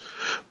laws,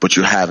 but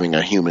you're having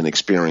a human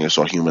experience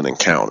or human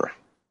encounter.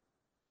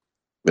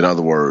 In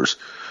other words,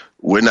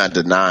 we're not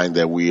denying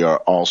that we are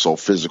also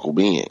physical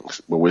beings,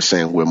 but we're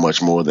saying we're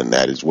much more than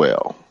that as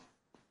well.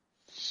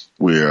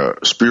 We're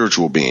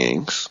spiritual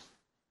beings.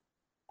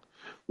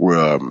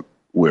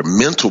 We're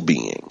mental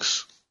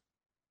beings,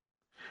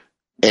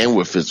 and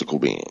we're physical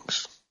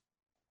beings.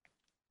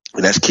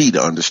 And that's key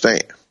to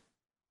understand.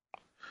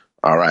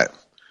 All right,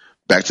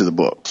 back to the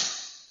book.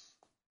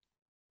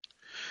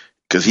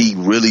 Because he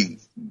really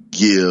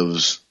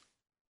gives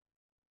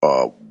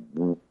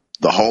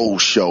the whole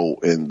show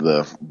in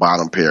the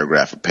bottom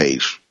paragraph of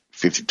page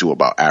 52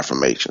 about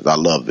affirmations. I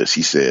love this.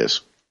 He says,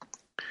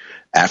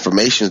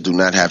 affirmations do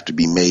not have to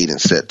be made in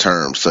set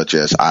terms such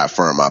as I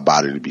affirm my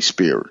body to be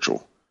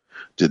spiritual.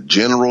 The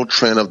general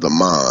trend of the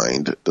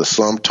mind, the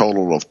sum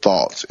total of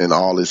thoughts in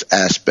all its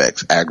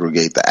aspects,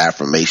 aggregate the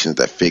affirmations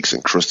that fix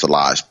and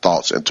crystallize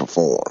thoughts into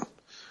forms.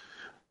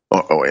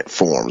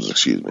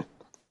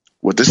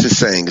 What this is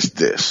saying is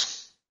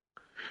this.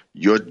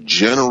 Your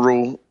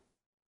general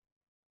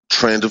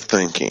trend of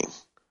thinking,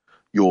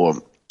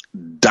 your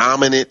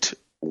dominant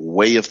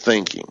way of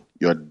thinking,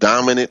 your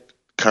dominant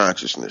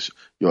consciousness,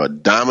 your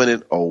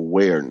dominant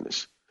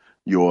awareness,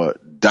 your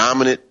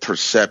dominant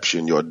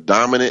perception, your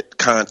dominant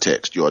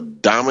context, your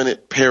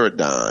dominant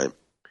paradigm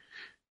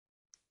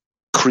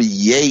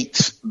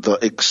creates the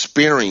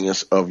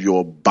experience of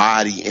your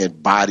body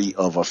and body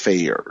of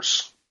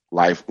affairs,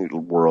 life,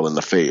 world, and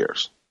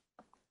affairs.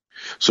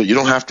 So you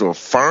don't have to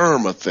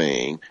affirm a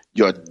thing.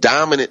 Your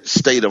dominant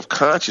state of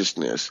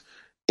consciousness,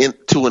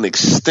 to an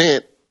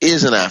extent,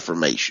 is an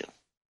affirmation.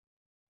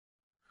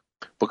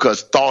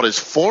 Because thought is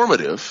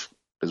formative,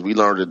 as we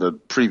learned in the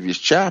previous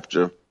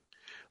chapter.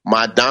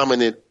 My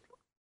dominant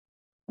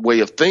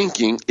way of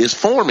thinking is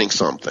forming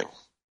something.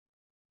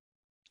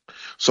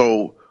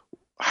 So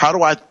how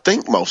do I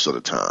think most of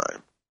the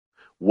time?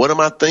 What am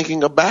I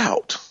thinking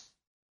about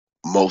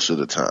most of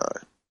the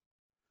time?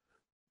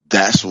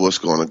 That's what's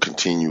going to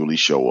continually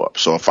show up.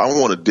 So if I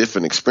want a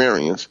different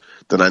experience,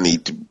 then I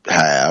need to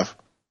have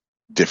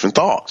different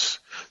thoughts.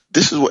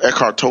 This is what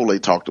Eckhart Tolle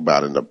talked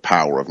about in The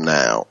Power of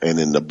Now and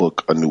in the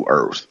book A New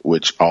Earth,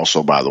 which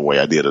also, by the way,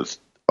 I did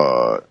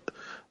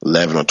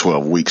 11 or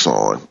 12 weeks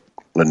on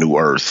A New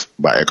Earth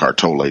by Eckhart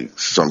Tolle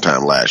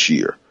sometime last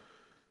year.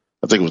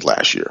 I think it was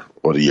last year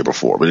or the year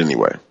before. But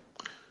anyway,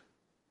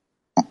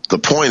 the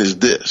point is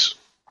this.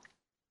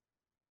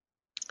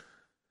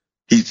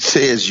 He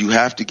says you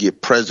have to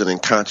get present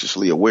and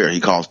consciously aware. He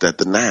calls that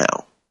the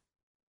now.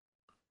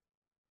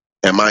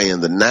 Am I in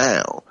the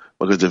now?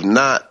 Because if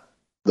not,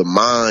 the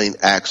mind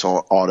acts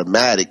on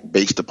automatic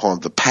based upon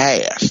the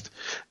past.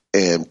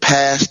 And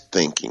past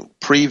thinking,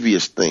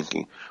 previous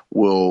thinking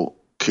will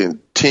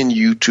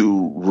continue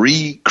to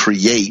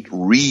recreate,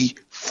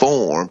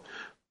 reform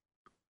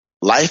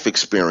life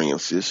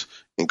experiences,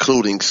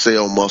 including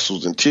cell,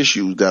 muscles, and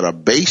tissues that are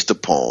based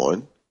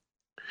upon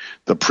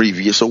the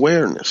previous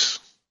awareness.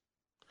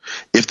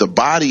 If the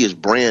body is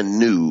brand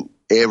new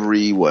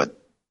every,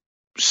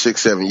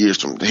 6-7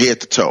 years from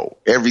head to toe,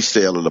 every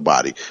cell of the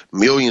body,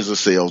 millions of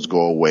cells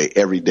go away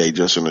every day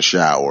just in the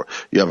shower.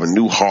 You have a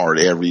new heart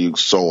every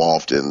so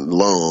often,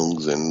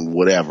 lungs and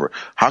whatever.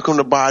 How come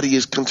the body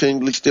is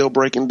continually still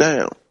breaking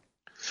down?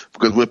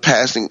 Because we're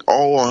passing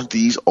all on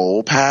these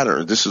old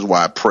patterns. This is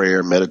why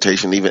prayer,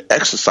 meditation, even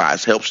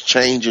exercise helps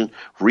change and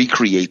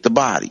recreate the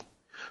body.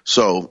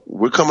 So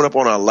we're coming up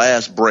on our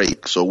last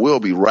break, so we'll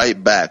be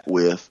right back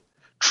with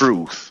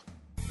Truth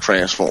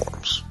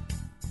Transforms.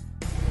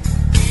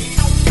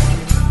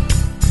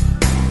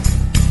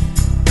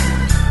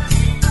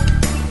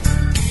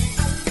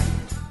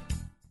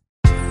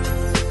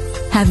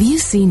 Have you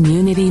seen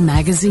Unity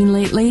Magazine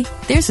lately?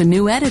 There's a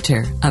new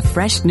editor, a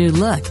fresh new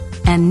look,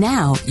 and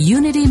now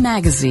Unity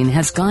Magazine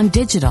has gone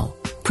digital.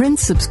 Print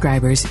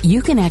subscribers,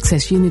 you can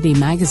access Unity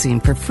Magazine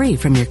for free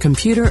from your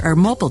computer or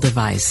mobile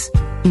device.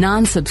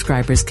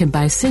 Non-subscribers can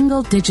buy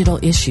single digital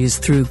issues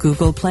through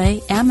Google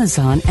Play,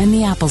 Amazon, and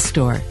the Apple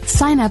Store.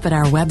 Sign up at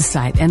our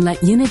website and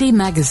let Unity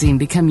Magazine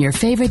become your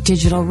favorite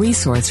digital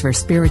resource for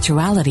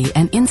spirituality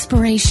and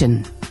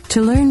inspiration.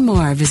 To learn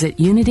more, visit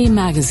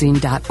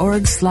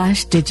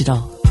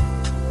unitymagazine.org/digital.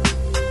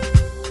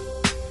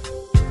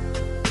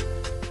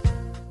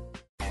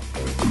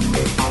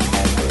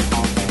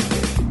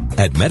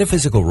 At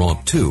Metaphysical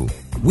Romp 2,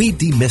 we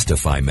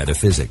demystify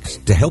metaphysics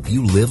to help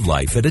you live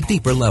life at a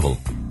deeper level.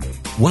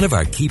 One of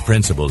our key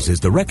principles is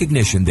the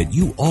recognition that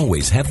you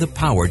always have the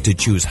power to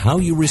choose how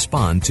you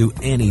respond to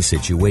any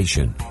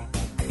situation.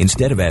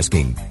 Instead of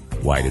asking,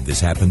 "Why did this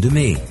happen to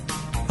me?"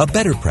 a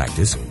better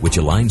practice, which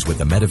aligns with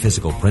the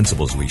metaphysical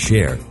principles we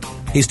share,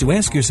 is to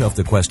ask yourself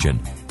the question,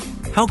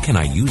 "How can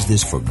I use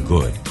this for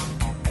good?"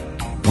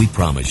 We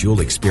promise you'll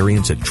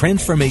experience a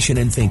transformation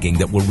in thinking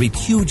that will reap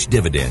huge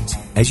dividends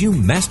as you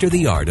master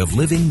the art of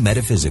living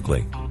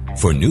metaphysically.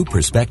 For new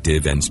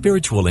perspective and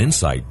spiritual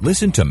insight,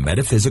 listen to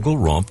Metaphysical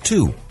Romp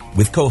 2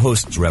 with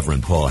co-hosts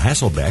Reverend Paul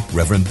Hasselbeck,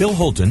 Reverend Bill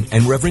Holton,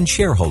 and Reverend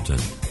Cher Holton.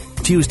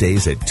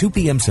 Tuesdays at 2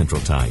 p.m.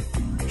 Central Time,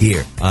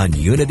 here on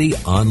Unity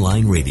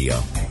Online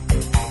Radio.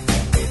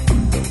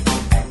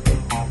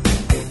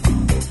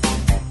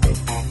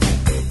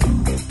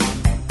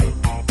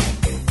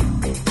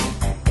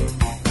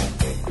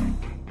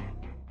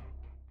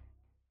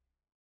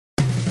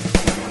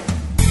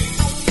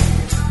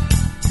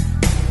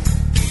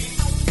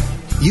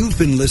 You've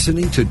been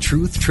listening to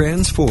Truth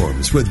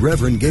Transforms with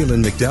Reverend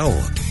Galen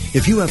McDowell.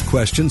 If you have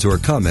questions or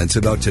comments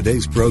about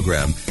today's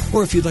program,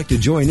 or if you'd like to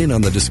join in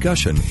on the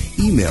discussion,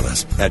 email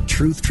us at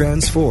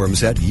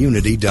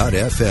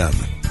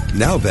truthtransforms@unity.fm.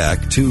 Now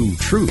back to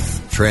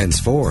Truth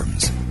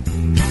Transforms.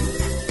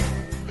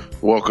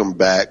 Welcome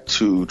back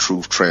to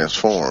Truth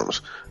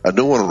Transforms. I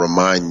do want to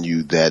remind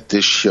you that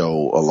this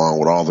show, along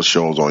with all the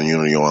shows on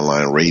Unity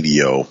Online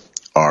Radio,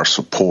 are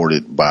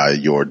supported by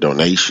your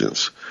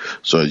donations.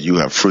 So you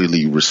have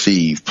freely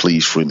received,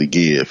 please freely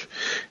give.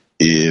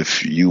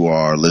 If you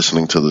are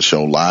listening to the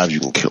show live, you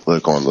can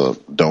click on the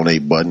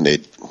donate button at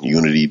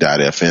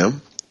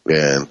unity.fm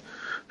and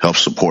help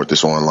support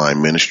this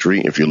online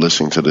ministry. If you're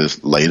listening to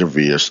this later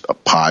via a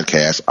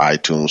podcast,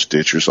 iTunes,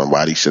 Stitcher,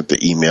 somebody sent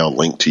the email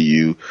link to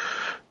you,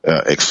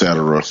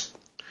 etc.,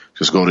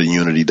 just go to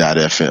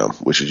unity.fm,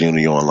 which is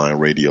Unity Online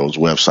Radio's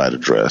website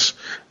address,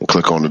 and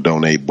click on the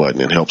donate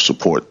button and help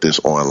support this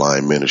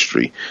online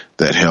ministry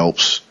that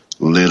helps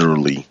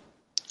literally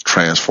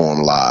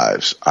transform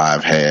lives.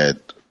 I've had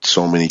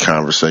so many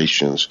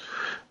conversations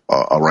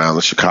around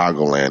the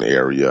Chicagoland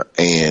area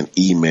and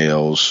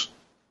emails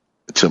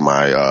to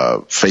my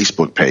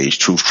Facebook page,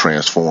 Truth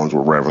Transforms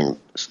with Reverend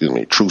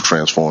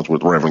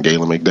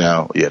Galen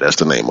McDowell. Yeah, that's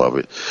the name of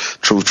it.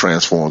 Truth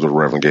Transforms with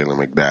Reverend Galen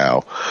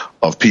McDowell,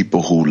 of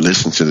people who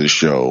listen to this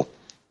show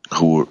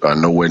who are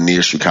nowhere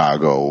near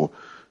Chicago,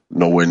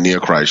 nowhere near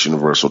Christ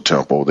Universal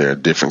Temple. They're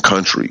in different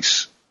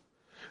countries,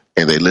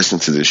 and they listen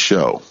to this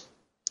show.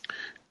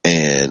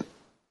 And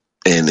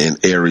in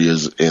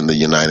areas in the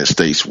United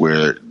States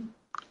where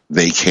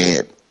they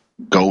can't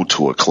go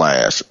to a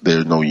class,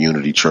 there's no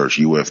Unity Church,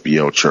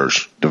 UFBL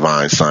Church,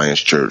 Divine Science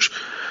Church,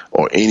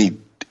 or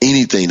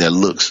anything that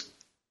looks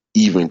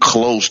even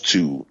close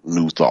to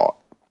New Thought.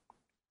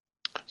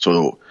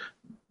 So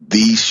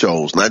these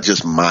shows, not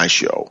just my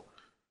show,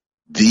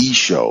 these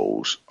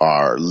shows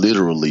are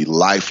literally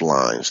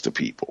lifelines to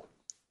people.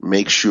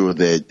 Make sure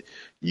that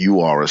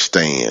you are a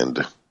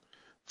stand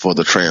for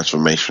the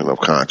transformation of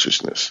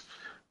consciousness.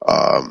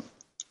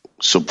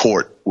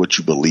 Support what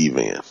you believe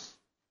in.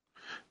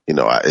 You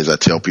know, as I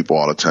tell people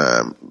all the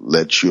time,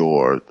 let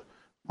your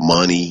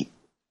money,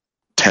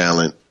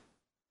 talent,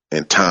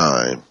 and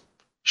time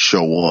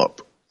show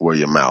up where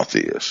your mouth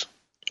is.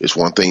 It's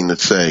one thing to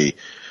say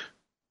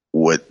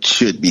what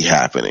should be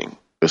happening.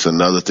 It's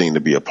another thing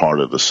to be a part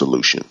of the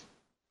solution.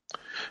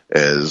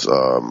 As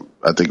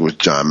I think it was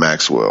John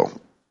Maxwell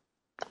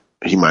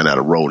he might not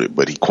have wrote it,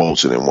 but he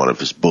quotes it in one of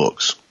his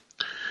books.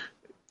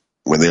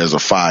 When there's a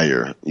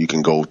fire, you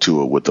can go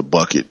to it with a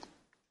bucket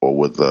or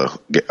with a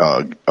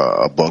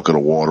bucket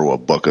of water or a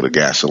bucket of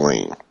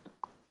gasoline.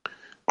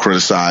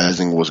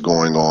 Criticizing what's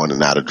going on and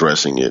not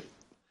addressing it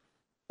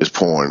is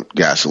pouring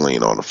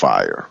gasoline on the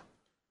fire.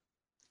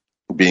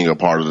 Being a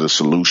part of the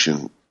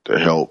solution to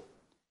help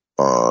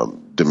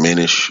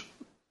diminish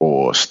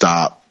or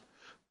stop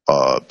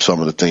some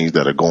of the things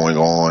that are going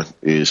on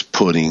is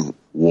putting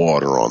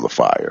water on the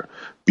fire.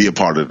 Be a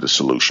part of the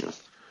solution.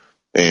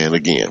 And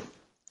again,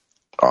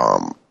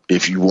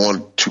 if you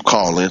want to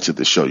call into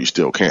the show, you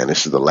still can.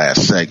 This is the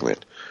last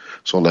segment.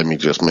 So let me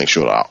just make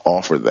sure that I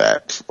offer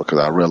that, because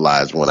I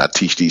realize when I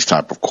teach these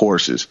type of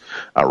courses,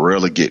 I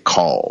rarely get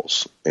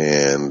calls,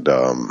 and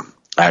I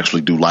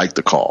actually do like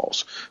the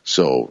calls.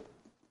 So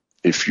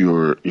if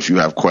you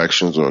have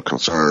questions or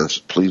concerns,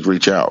 please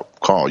reach out,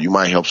 call. You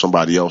might help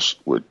somebody else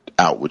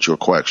out with your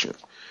question.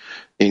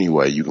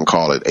 Anyway, you can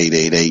call at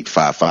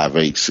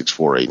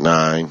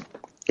 888-558-6489,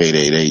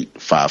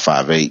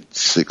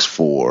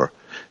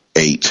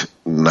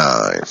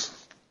 888-558-6489.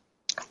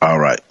 All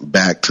right,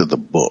 back to the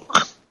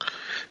book.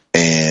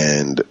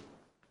 And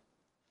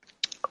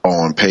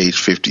on page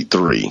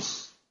 53,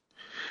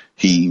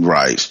 he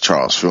writes,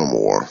 Charles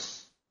Fillmore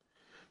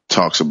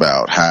talks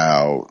about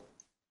how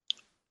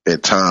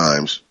at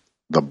times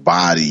the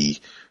body,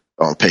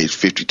 on page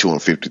 52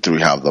 and 53,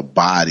 how the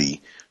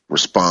body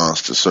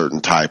responds to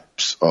certain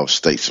types of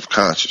states of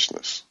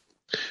consciousness.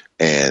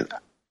 And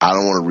I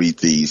don't want to read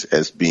these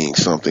as being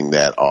something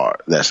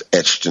that's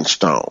etched in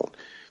stone.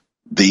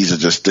 These are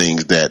just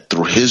things that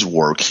through his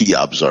work he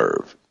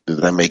observed. Does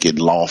that make it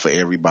law for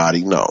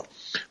everybody? No.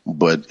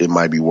 But it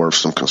might be worth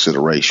some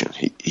consideration.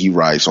 He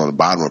writes on the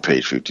bottom of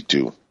page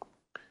 52,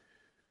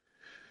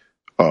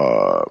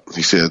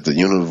 he says, the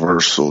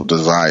universal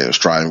desire and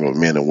striving of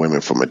men and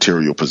women for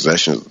material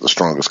possessions is the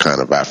strongest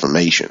kind of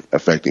affirmation,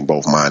 affecting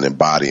both mind and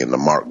body in a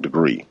marked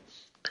degree.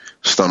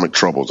 Stomach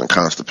troubles and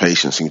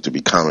constipation seem to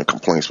be common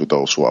complaints with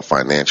those who are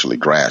financially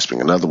grasping.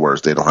 In other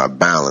words, they don't have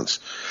balance,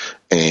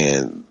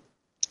 and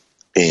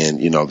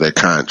they're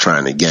kind of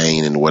trying to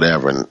gain and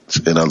whatever. And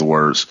in other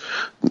words,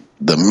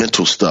 the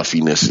mental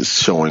stuffiness is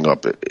showing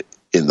up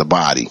in the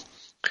body.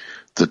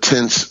 The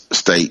tense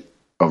state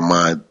of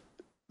mind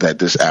that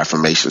this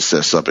affirmation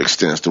sets up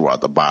extends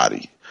throughout the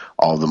body.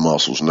 All the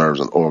muscles, nerves,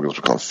 and organs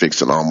become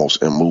fixed and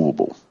almost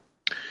immovable.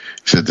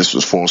 He said this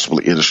was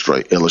forcibly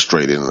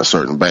illustrated in a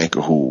certain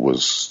banker who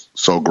was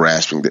so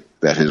grasping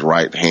that his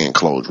right hand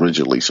closed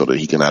rigidly so that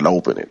he cannot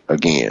open it.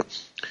 Again,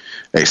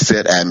 a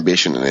set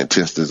ambition and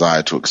intense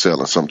desire to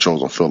excel in some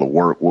chosen field of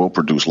work will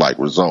produce like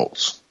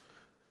results.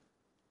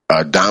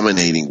 A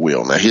dominating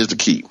will. Now, here's the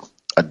key.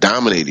 A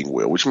dominating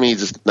will, which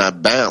means it's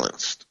not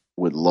balanced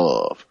with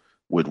love,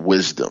 with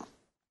wisdom,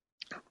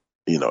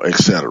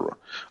 etc.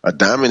 A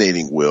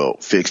dominating will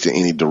fixed in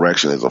any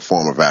direction is a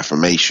form of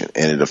affirmation,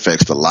 and it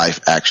affects the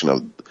life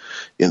action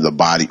in the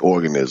body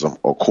organism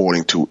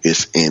according to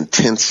its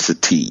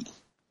intensity.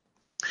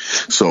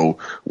 So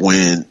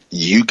when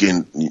you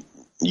can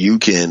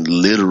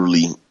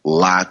literally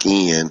lock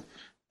in,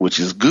 which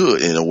is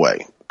good in a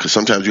way, because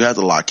sometimes you have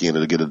to lock in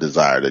to get a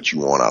desire that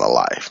you want out of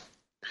life.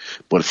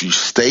 But if you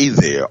stay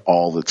there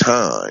all the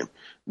time,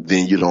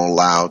 then you don't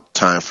allow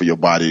time for your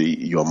body,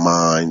 your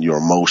mind, your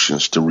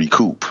emotions to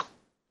recoup.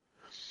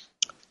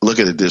 Look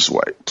at it this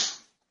way.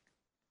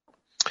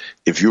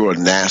 If you're a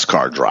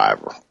NASCAR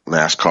driver,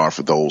 NASCAR,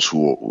 for those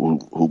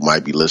who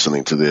might be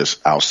listening to this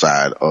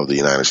outside of the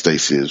United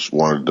States, is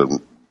one of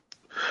the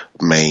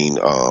main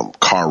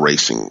car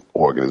racing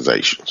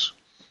organizations.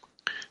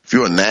 If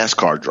you're a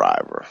NASCAR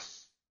driver,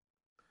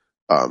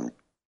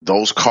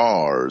 those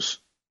cars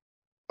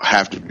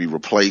have to be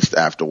replaced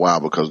after a while,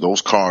 because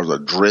those cars are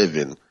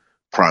driven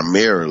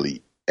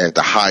primarily at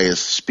the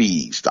highest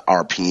speeds. The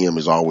RPM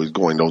is always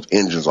going. Those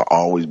engines are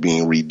always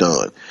being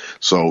redone.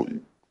 So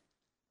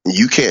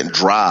you can't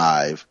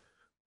drive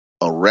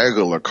a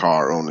regular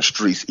car on the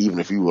streets, even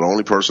if you were the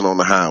only person on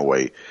the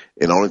highway,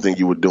 and the only thing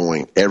you were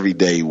doing every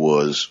day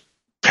was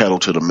pedal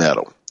to the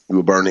metal. You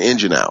would burn the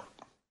engine out.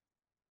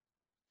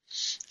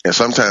 And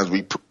sometimes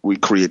we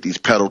create these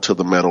pedal to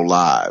the metal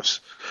lives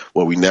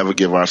where we never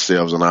give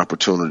ourselves an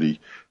opportunity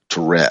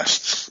to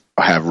rest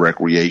or have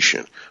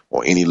recreation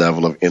or any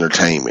level of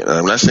entertainment. And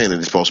I'm not saying that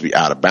it's supposed to be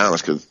out of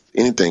balance, because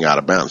anything out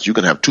of balance, you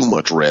can have too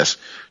much rest,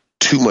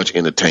 too much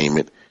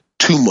entertainment,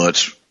 too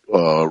much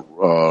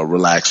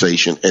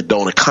relaxation, and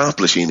don't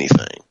accomplish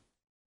anything.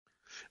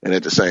 And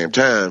at the same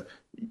time,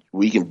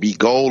 we can be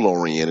goal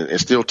oriented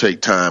and still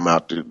take time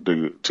out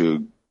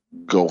to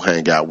go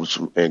hang out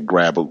and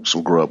grab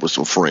some grub with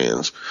some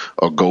friends,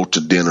 or go to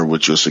dinner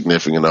with your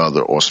significant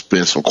other, or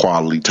spend some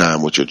quality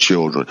time with your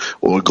children,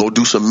 or go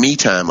do some me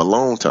time,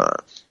 alone time.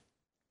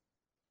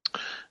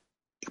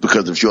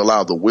 Because if you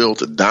allow the will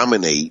to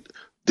dominate,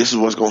 this is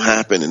what's going to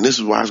happen, and this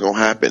is why it's going to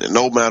happen, and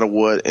no matter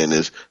what, and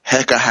it's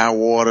heck of high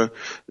water,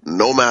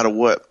 no matter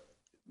what,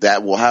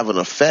 that will have an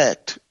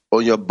effect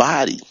on your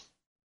body.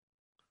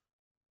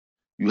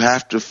 You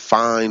have to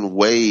find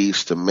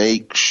ways to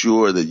make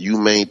sure that you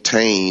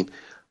maintain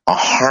a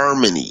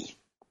harmony.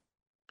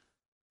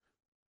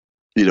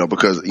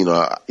 Because,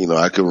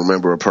 I can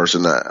remember a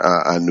person that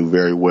I knew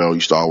very well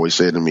used to always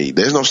say to me,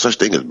 there's no such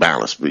thing as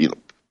balance. But,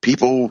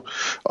 people,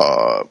 who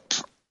are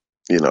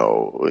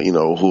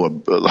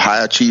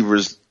high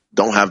achievers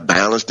don't have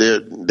balance. They're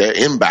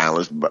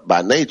imbalanced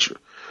by nature.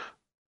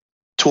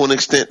 To an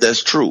extent,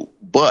 that's true.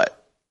 But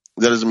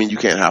that doesn't mean you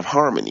can't have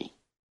harmony.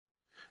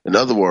 In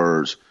other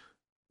words,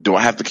 do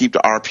I have to keep the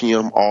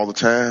RPM all the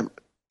time?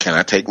 Can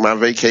I take my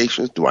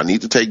vacations? Do I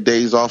need to take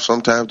days off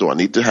sometimes? Do I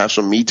need to have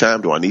some me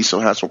time? Do I need to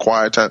have some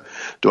quiet time?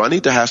 Do I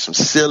need to have some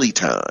silly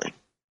time?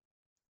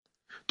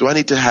 Do I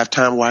need to have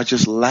time where I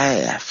just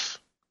laugh?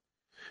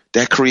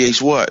 That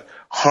creates what?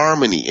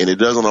 Harmony, and it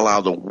doesn't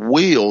allow the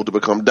will to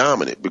become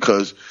dominant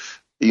because,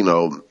 we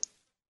don't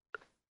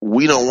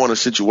want a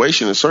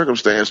situation and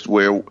circumstance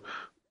where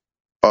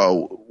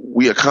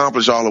we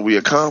accomplish all that we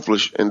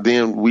accomplish and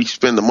then we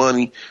spend the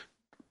money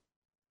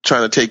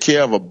trying to take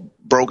care of a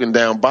broken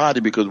down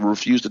body because we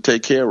refuse to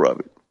take care of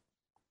it.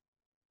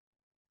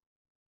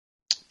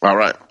 All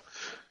right.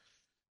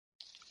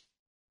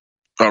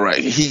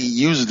 He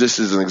uses this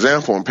as an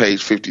example on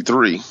page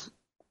 53,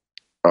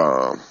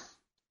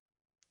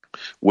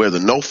 where the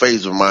no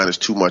phase of mind is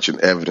too much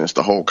in evidence.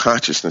 The whole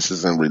consciousness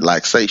is in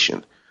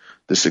relaxation.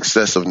 The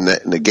success of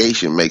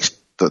negation makes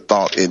the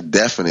thought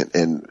indefinite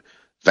and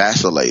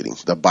vacillating,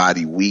 the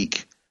body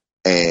weak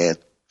and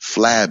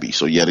flabby.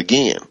 So yet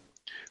again,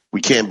 we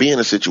can't be in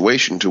a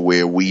situation to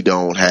where we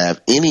don't have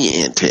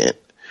any intent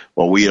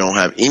or we don't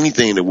have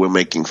anything that we're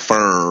making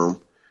firm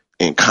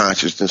in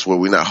consciousness where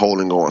we're not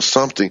holding on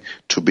something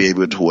to be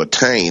able to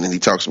attain. And he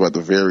talks about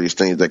the various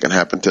things that can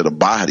happen to the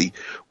body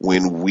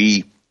when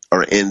we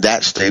are in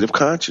that state of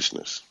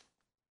consciousness.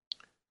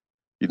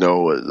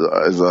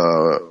 As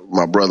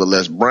my brother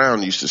Les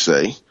Brown used to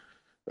say,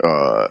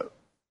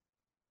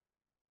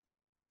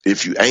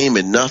 if you aim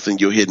at nothing,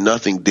 you'll hit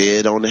nothing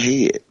dead on the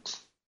head.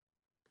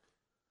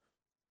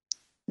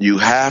 You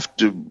have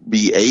to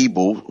be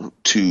able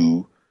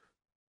to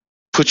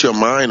put your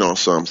mind on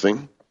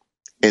something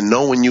and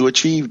know when you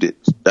achieved it.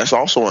 That's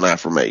also an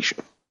affirmation.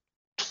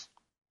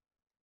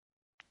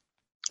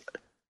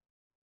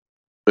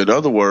 In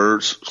other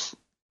words,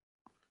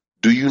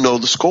 do you know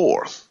the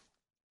score?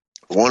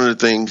 One of the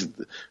things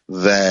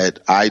that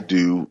I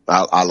do,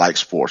 I like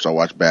sports. I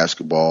watch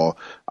basketball.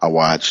 I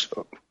watch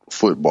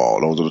football.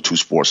 Those are the two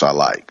sports I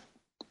like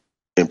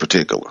in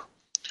particular.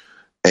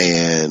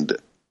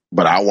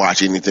 But I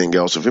watch anything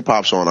else. If it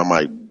pops on, I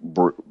might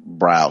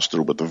browse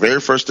through. But the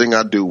very first thing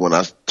I do when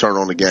I turn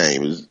on the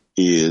game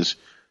is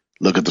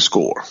look at the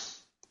score.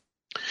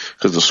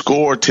 Because the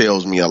score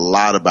tells me a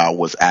lot about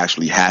what's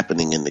actually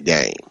happening in the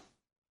game.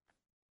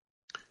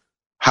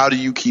 How do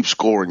you keep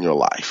score in your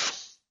life?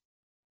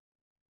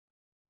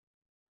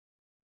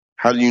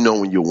 How do you know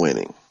when you're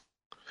winning?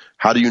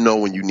 How do you know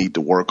when you need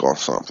to work on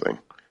something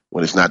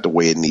when it's not the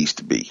way it needs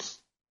to be?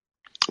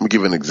 Let me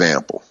give an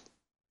example.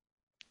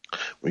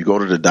 When you go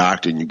to the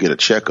doctor and you get a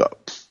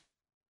checkup,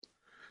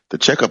 the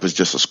checkup is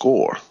just a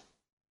score.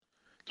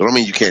 That don't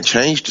mean you can't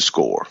change the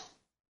score.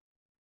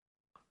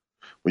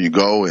 When you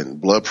go and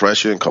blood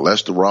pressure and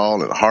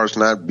cholesterol and the heart's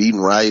not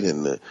beating right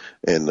and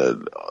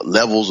the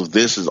levels of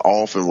this is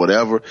off and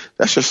whatever,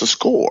 that's just a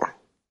score.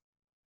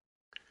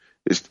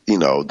 It's,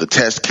 the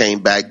test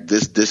came back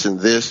this, and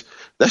this.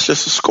 That's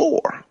just a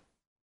score.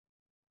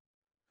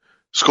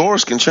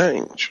 Scores can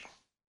change.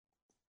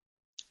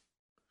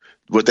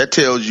 What that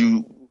tells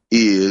you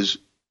is,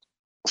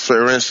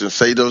 for instance,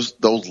 say those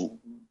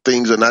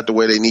things are not the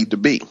way they need to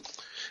be.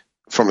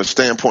 From a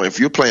standpoint, if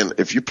you're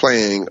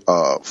playing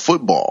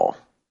football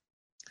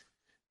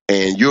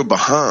and you're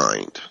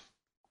behind,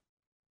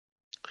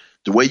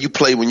 the way you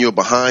play when you're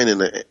behind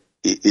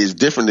is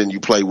different than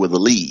you play with a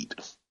lead.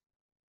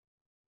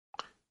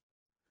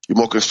 You're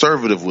more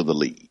conservative with a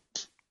lead.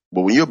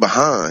 But when you're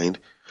behind,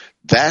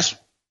 that's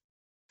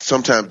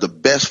sometimes the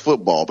best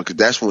football because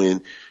that's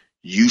when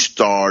you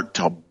start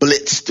to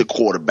blitz the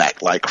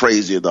quarterback like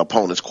crazy, the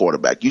opponent's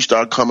quarterback. You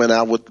start coming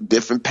out with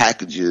different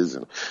packages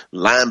and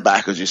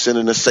linebackers. You're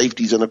sending the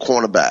safeties and the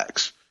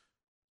cornerbacks.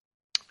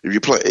 If you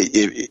play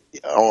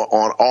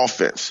on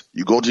offense,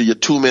 you go to your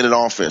 2-minute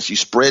offense. You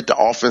spread the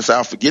offense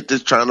out. Forget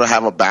this trying to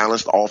have a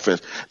balanced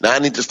offense. Now I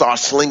need to start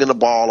slinging the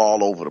ball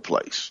all over the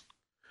place.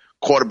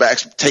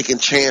 Quarterbacks taking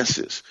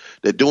chances.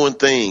 They're doing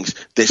things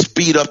that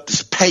speed up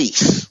this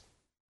pace.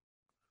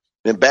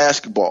 In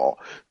basketball,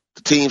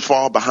 the teams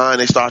fall behind.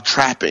 They start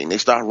trapping. They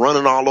start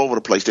running all over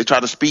the place. They try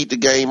to speed the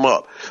game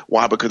up.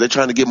 Why? Because they're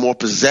trying to get more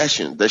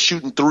possession. They're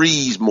shooting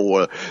threes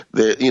more.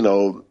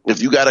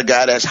 If you got a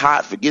guy that's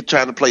hot, forget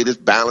trying to play this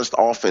balanced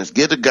offense.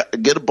 Get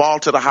a ball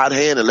to the hot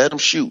hand and let him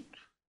shoot.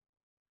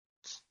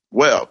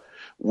 Well,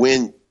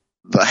 when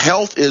the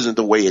health isn't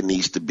the way it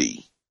needs to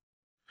be,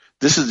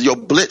 this is your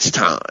blitz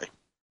time.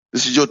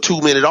 This is your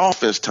 2-minute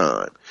offense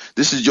time.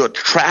 This is your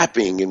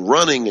trapping and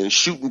running and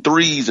shooting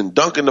threes and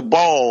dunking the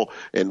ball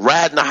and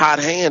riding the hot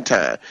hand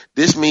time.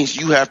 This means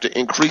you have to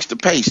increase the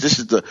pace. This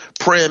is the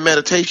prayer and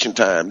meditation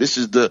time. This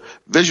is the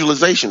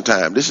visualization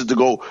time. This is the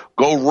go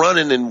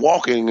running and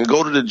walking and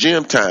go to the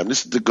gym time.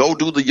 This is the go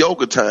do the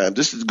yoga time.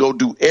 This is go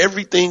do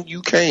everything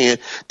you can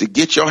to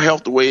get your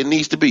health the way it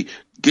needs to be.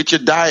 Get your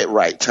diet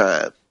right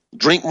time.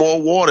 Drink more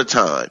water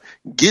time.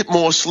 Get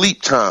more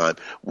sleep time.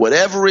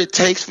 Whatever it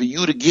takes for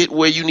you to get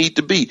where you need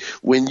to be.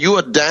 When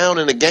you're down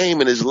in the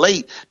game and it's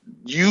late,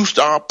 you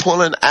start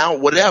pulling out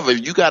whatever.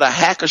 If you got to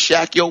hack or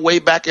shack your way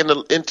back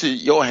into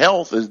your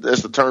health,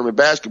 that's the term in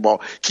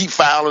basketball. Keep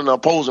fouling the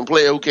opposing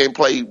player who can't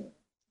play,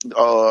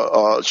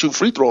 shoot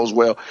free throws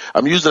well.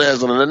 I'm using it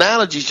as an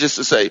analogy just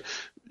to say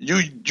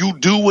you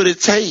do what it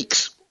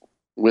takes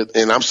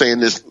and I'm saying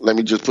this, let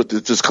me just put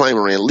this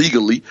disclaimer in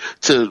legally,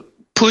 to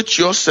put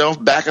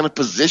yourself back in a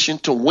position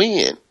to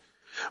win.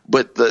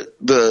 But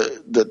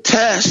the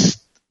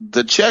tests,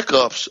 the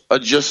checkups are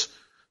just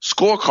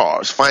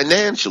scorecards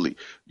financially.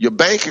 Your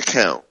bank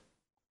account,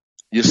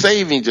 your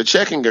savings, your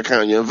checking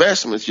account, your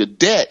investments, your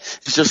debt,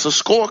 it's just a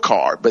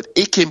scorecard, but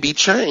it can be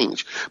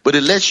changed. But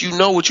it lets you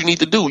know what you need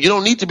to do. You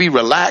don't need to be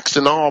relaxed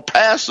and all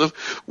passive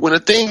when the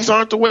things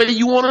aren't the way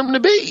you want them to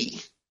be.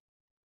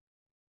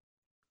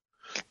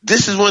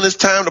 This is when it's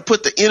time to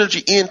put the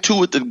energy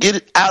into it to get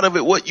it out of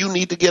it what you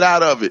need to get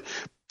out of it.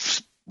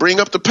 Bring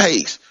up the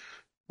pace.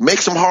 Make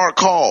some hard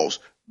calls.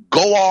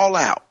 Go all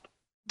out.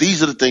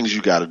 These are the things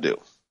you got to do.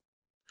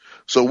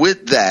 So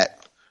with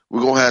that,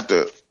 we're going to have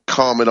to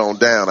calm it on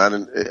down.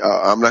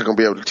 I'm not going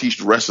to be able to teach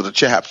the rest of the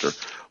chapter,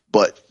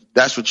 but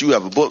that's what you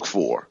have a book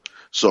for.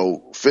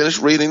 So finish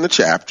reading the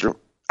chapter.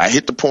 I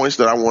hit the points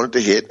that I wanted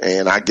to hit,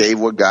 and I gave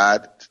what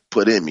God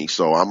put in me.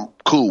 So I'm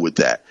cool with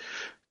that.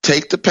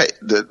 Take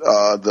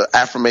the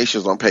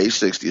affirmations on page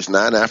 60. It's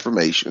 9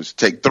 affirmations.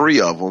 Take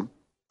 3 of them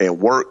and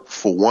work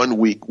for 1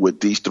 week with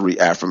these 3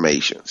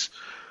 affirmations.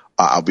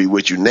 I'll be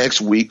with you next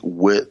week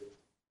with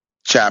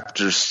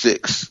chapter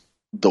 6,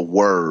 the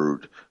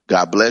Word.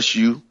 God bless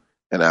you,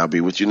 and I'll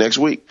be with you next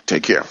week.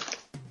 Take care.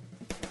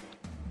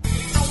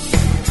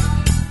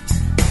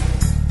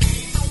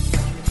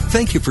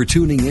 Thank you for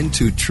tuning in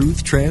to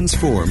Truth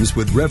Transforms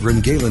with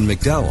Reverend Galen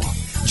McDowell.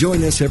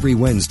 Join us every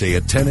Wednesday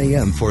at 10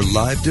 a.m. for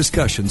live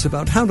discussions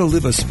about how to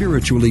live a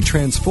spiritually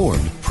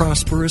transformed,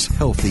 prosperous,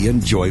 healthy,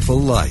 and joyful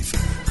life.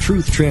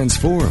 Truth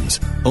Transforms,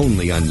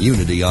 only on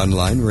Unity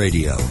Online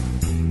Radio.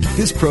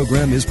 This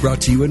program is brought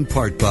to you in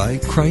part by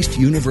Christ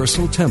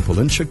Universal Temple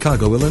in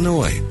Chicago,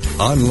 Illinois.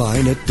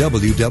 Online at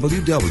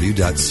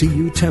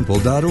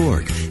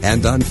www.cutemple.org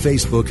and on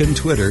Facebook and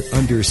Twitter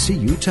under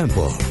CU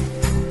Temple.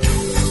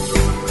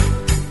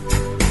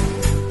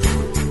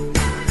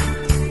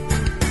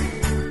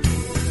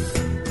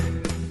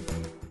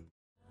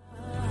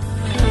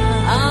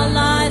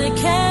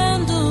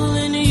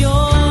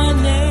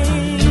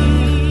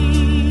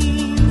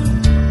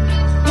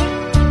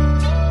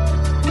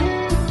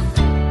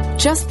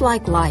 Just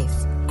like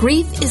life,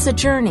 grief is a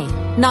journey,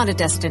 not a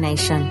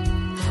destination.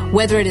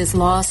 Whether it is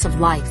loss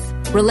of life,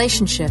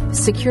 relationship,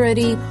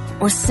 security,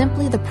 or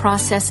simply the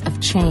process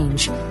of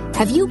change,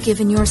 have you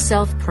given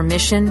yourself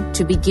permission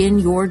to begin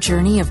your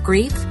journey of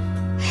grief?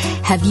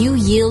 Have you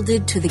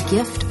yielded to the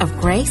gift of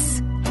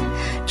grace?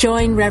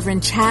 Join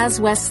Reverend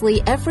Chaz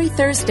Wesley every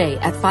Thursday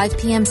at 5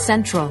 p.m.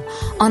 Central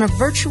on a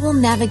virtual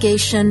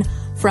navigation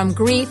from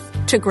grief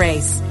to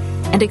grace,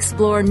 and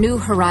explore new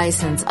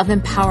horizons of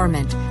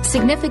empowerment,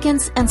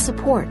 significance, and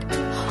support.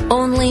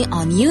 Only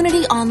on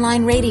Unity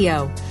Online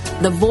Radio,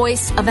 the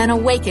voice of an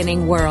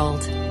awakening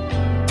world.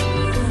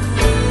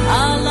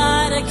 I'll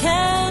light a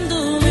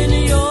candle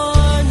in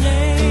your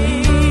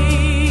name.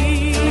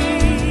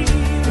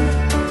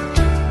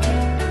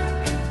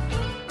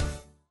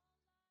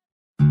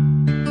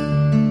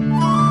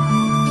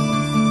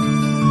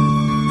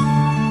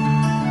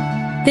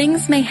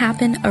 Things may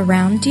happen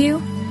around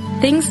you.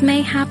 Things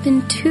may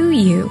happen to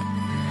you,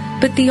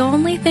 but the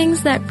only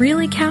things that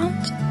really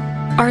count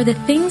are the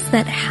things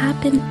that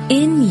happen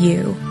in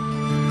you.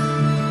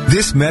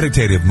 This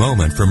meditative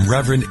moment from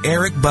Reverend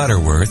Eric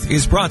Butterworth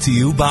is brought to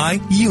you by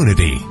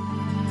Unity.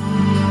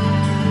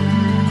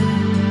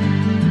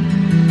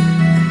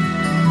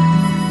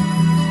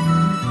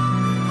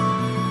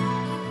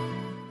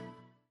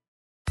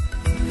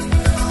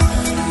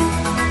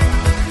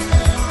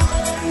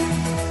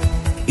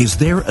 Is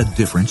there a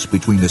difference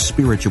between the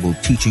spiritual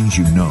teachings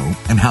you know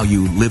and how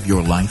you live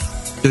your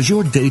life? Does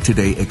your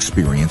day-to-day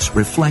experience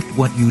reflect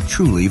what you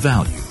truly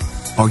value?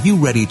 Are you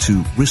ready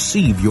to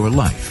receive your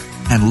life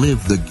and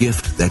live the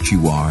gift that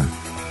you are?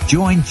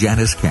 Join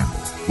Janice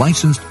Campbell,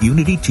 licensed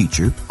Unity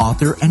teacher,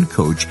 author, and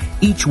coach,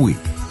 each week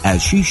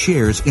as she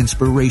shares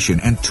inspiration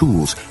and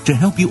tools to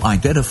help you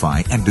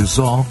identify and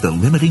dissolve the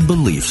limiting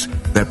beliefs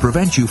that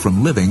prevent you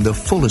from living the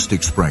fullest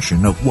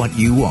expression of what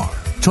you are.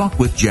 Talk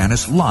with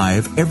Janice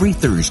live every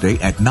Thursday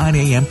at 9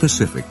 a.m.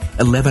 Pacific,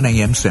 11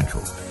 a.m.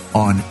 Central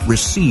on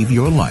Receive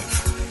Your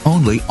Life,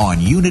 only on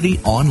Unity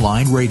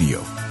Online Radio,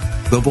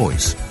 the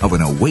voice of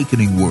an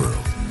awakening world.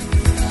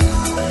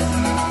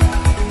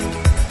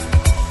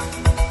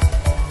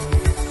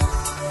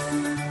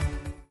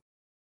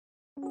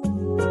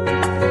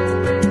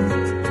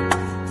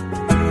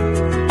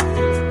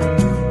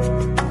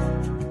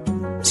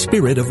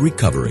 Spirit of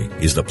Recovery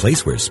is the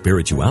place where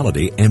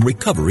spirituality and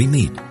recovery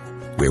meet,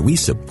 where we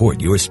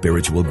support your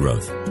spiritual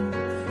growth.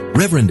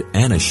 Reverend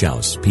Anna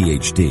Schaus,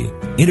 Ph.D.,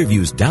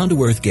 interviews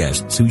down-to-earth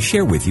guests who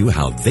share with you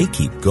how they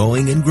keep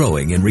going and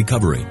growing in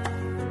recovery.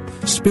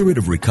 Spirit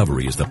of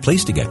Recovery is the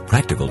place to get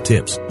practical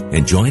tips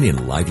and join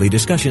in lively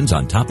discussions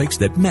on topics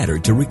that matter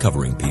to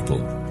recovering people.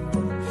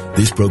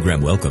 This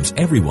program welcomes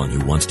everyone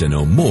who wants to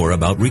know more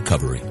about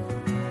recovery.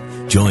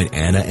 Join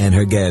Anna and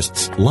her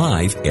guests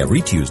live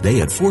every Tuesday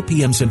at 4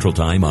 p.m. Central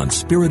Time on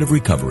Spirit of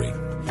Recovery,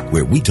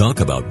 where we talk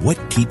about what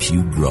keeps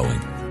you growing.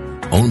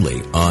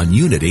 Only on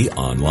Unity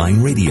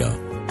Online Radio,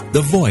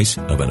 the voice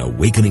of an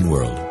awakening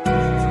world.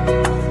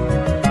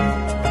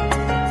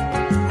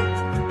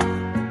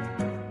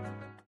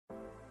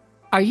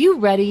 Are you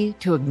ready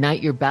to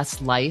ignite your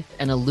best life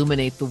and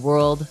illuminate the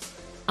world?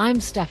 I'm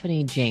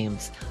Stephanie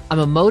James. I'm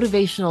a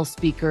motivational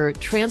speaker,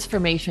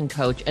 transformation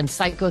coach, and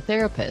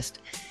psychotherapist.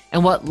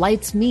 And what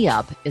lights me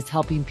up is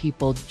helping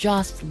people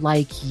just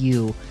like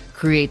you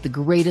create the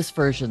greatest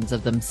versions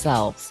of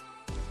themselves.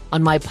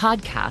 On my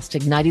podcast,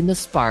 Igniting the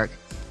Spark,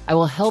 I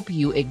will help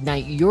you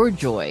ignite your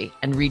joy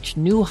and reach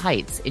new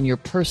heights in your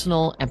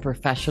personal and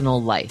professional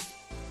life.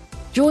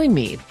 Join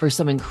me for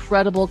some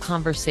incredible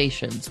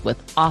conversations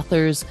with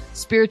authors,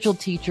 spiritual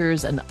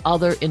teachers, and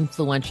other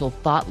influential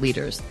thought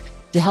leaders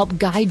to help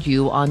guide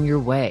you on your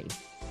way.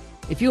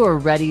 If you are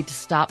ready to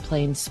stop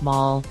playing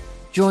small,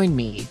 join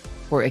me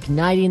for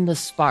Igniting the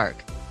Spark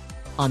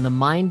on the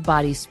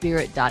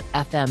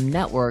mindbodyspirit.fm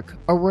network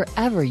or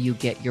wherever you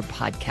get your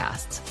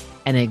podcasts,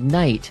 and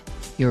ignite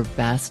your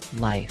best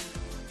life.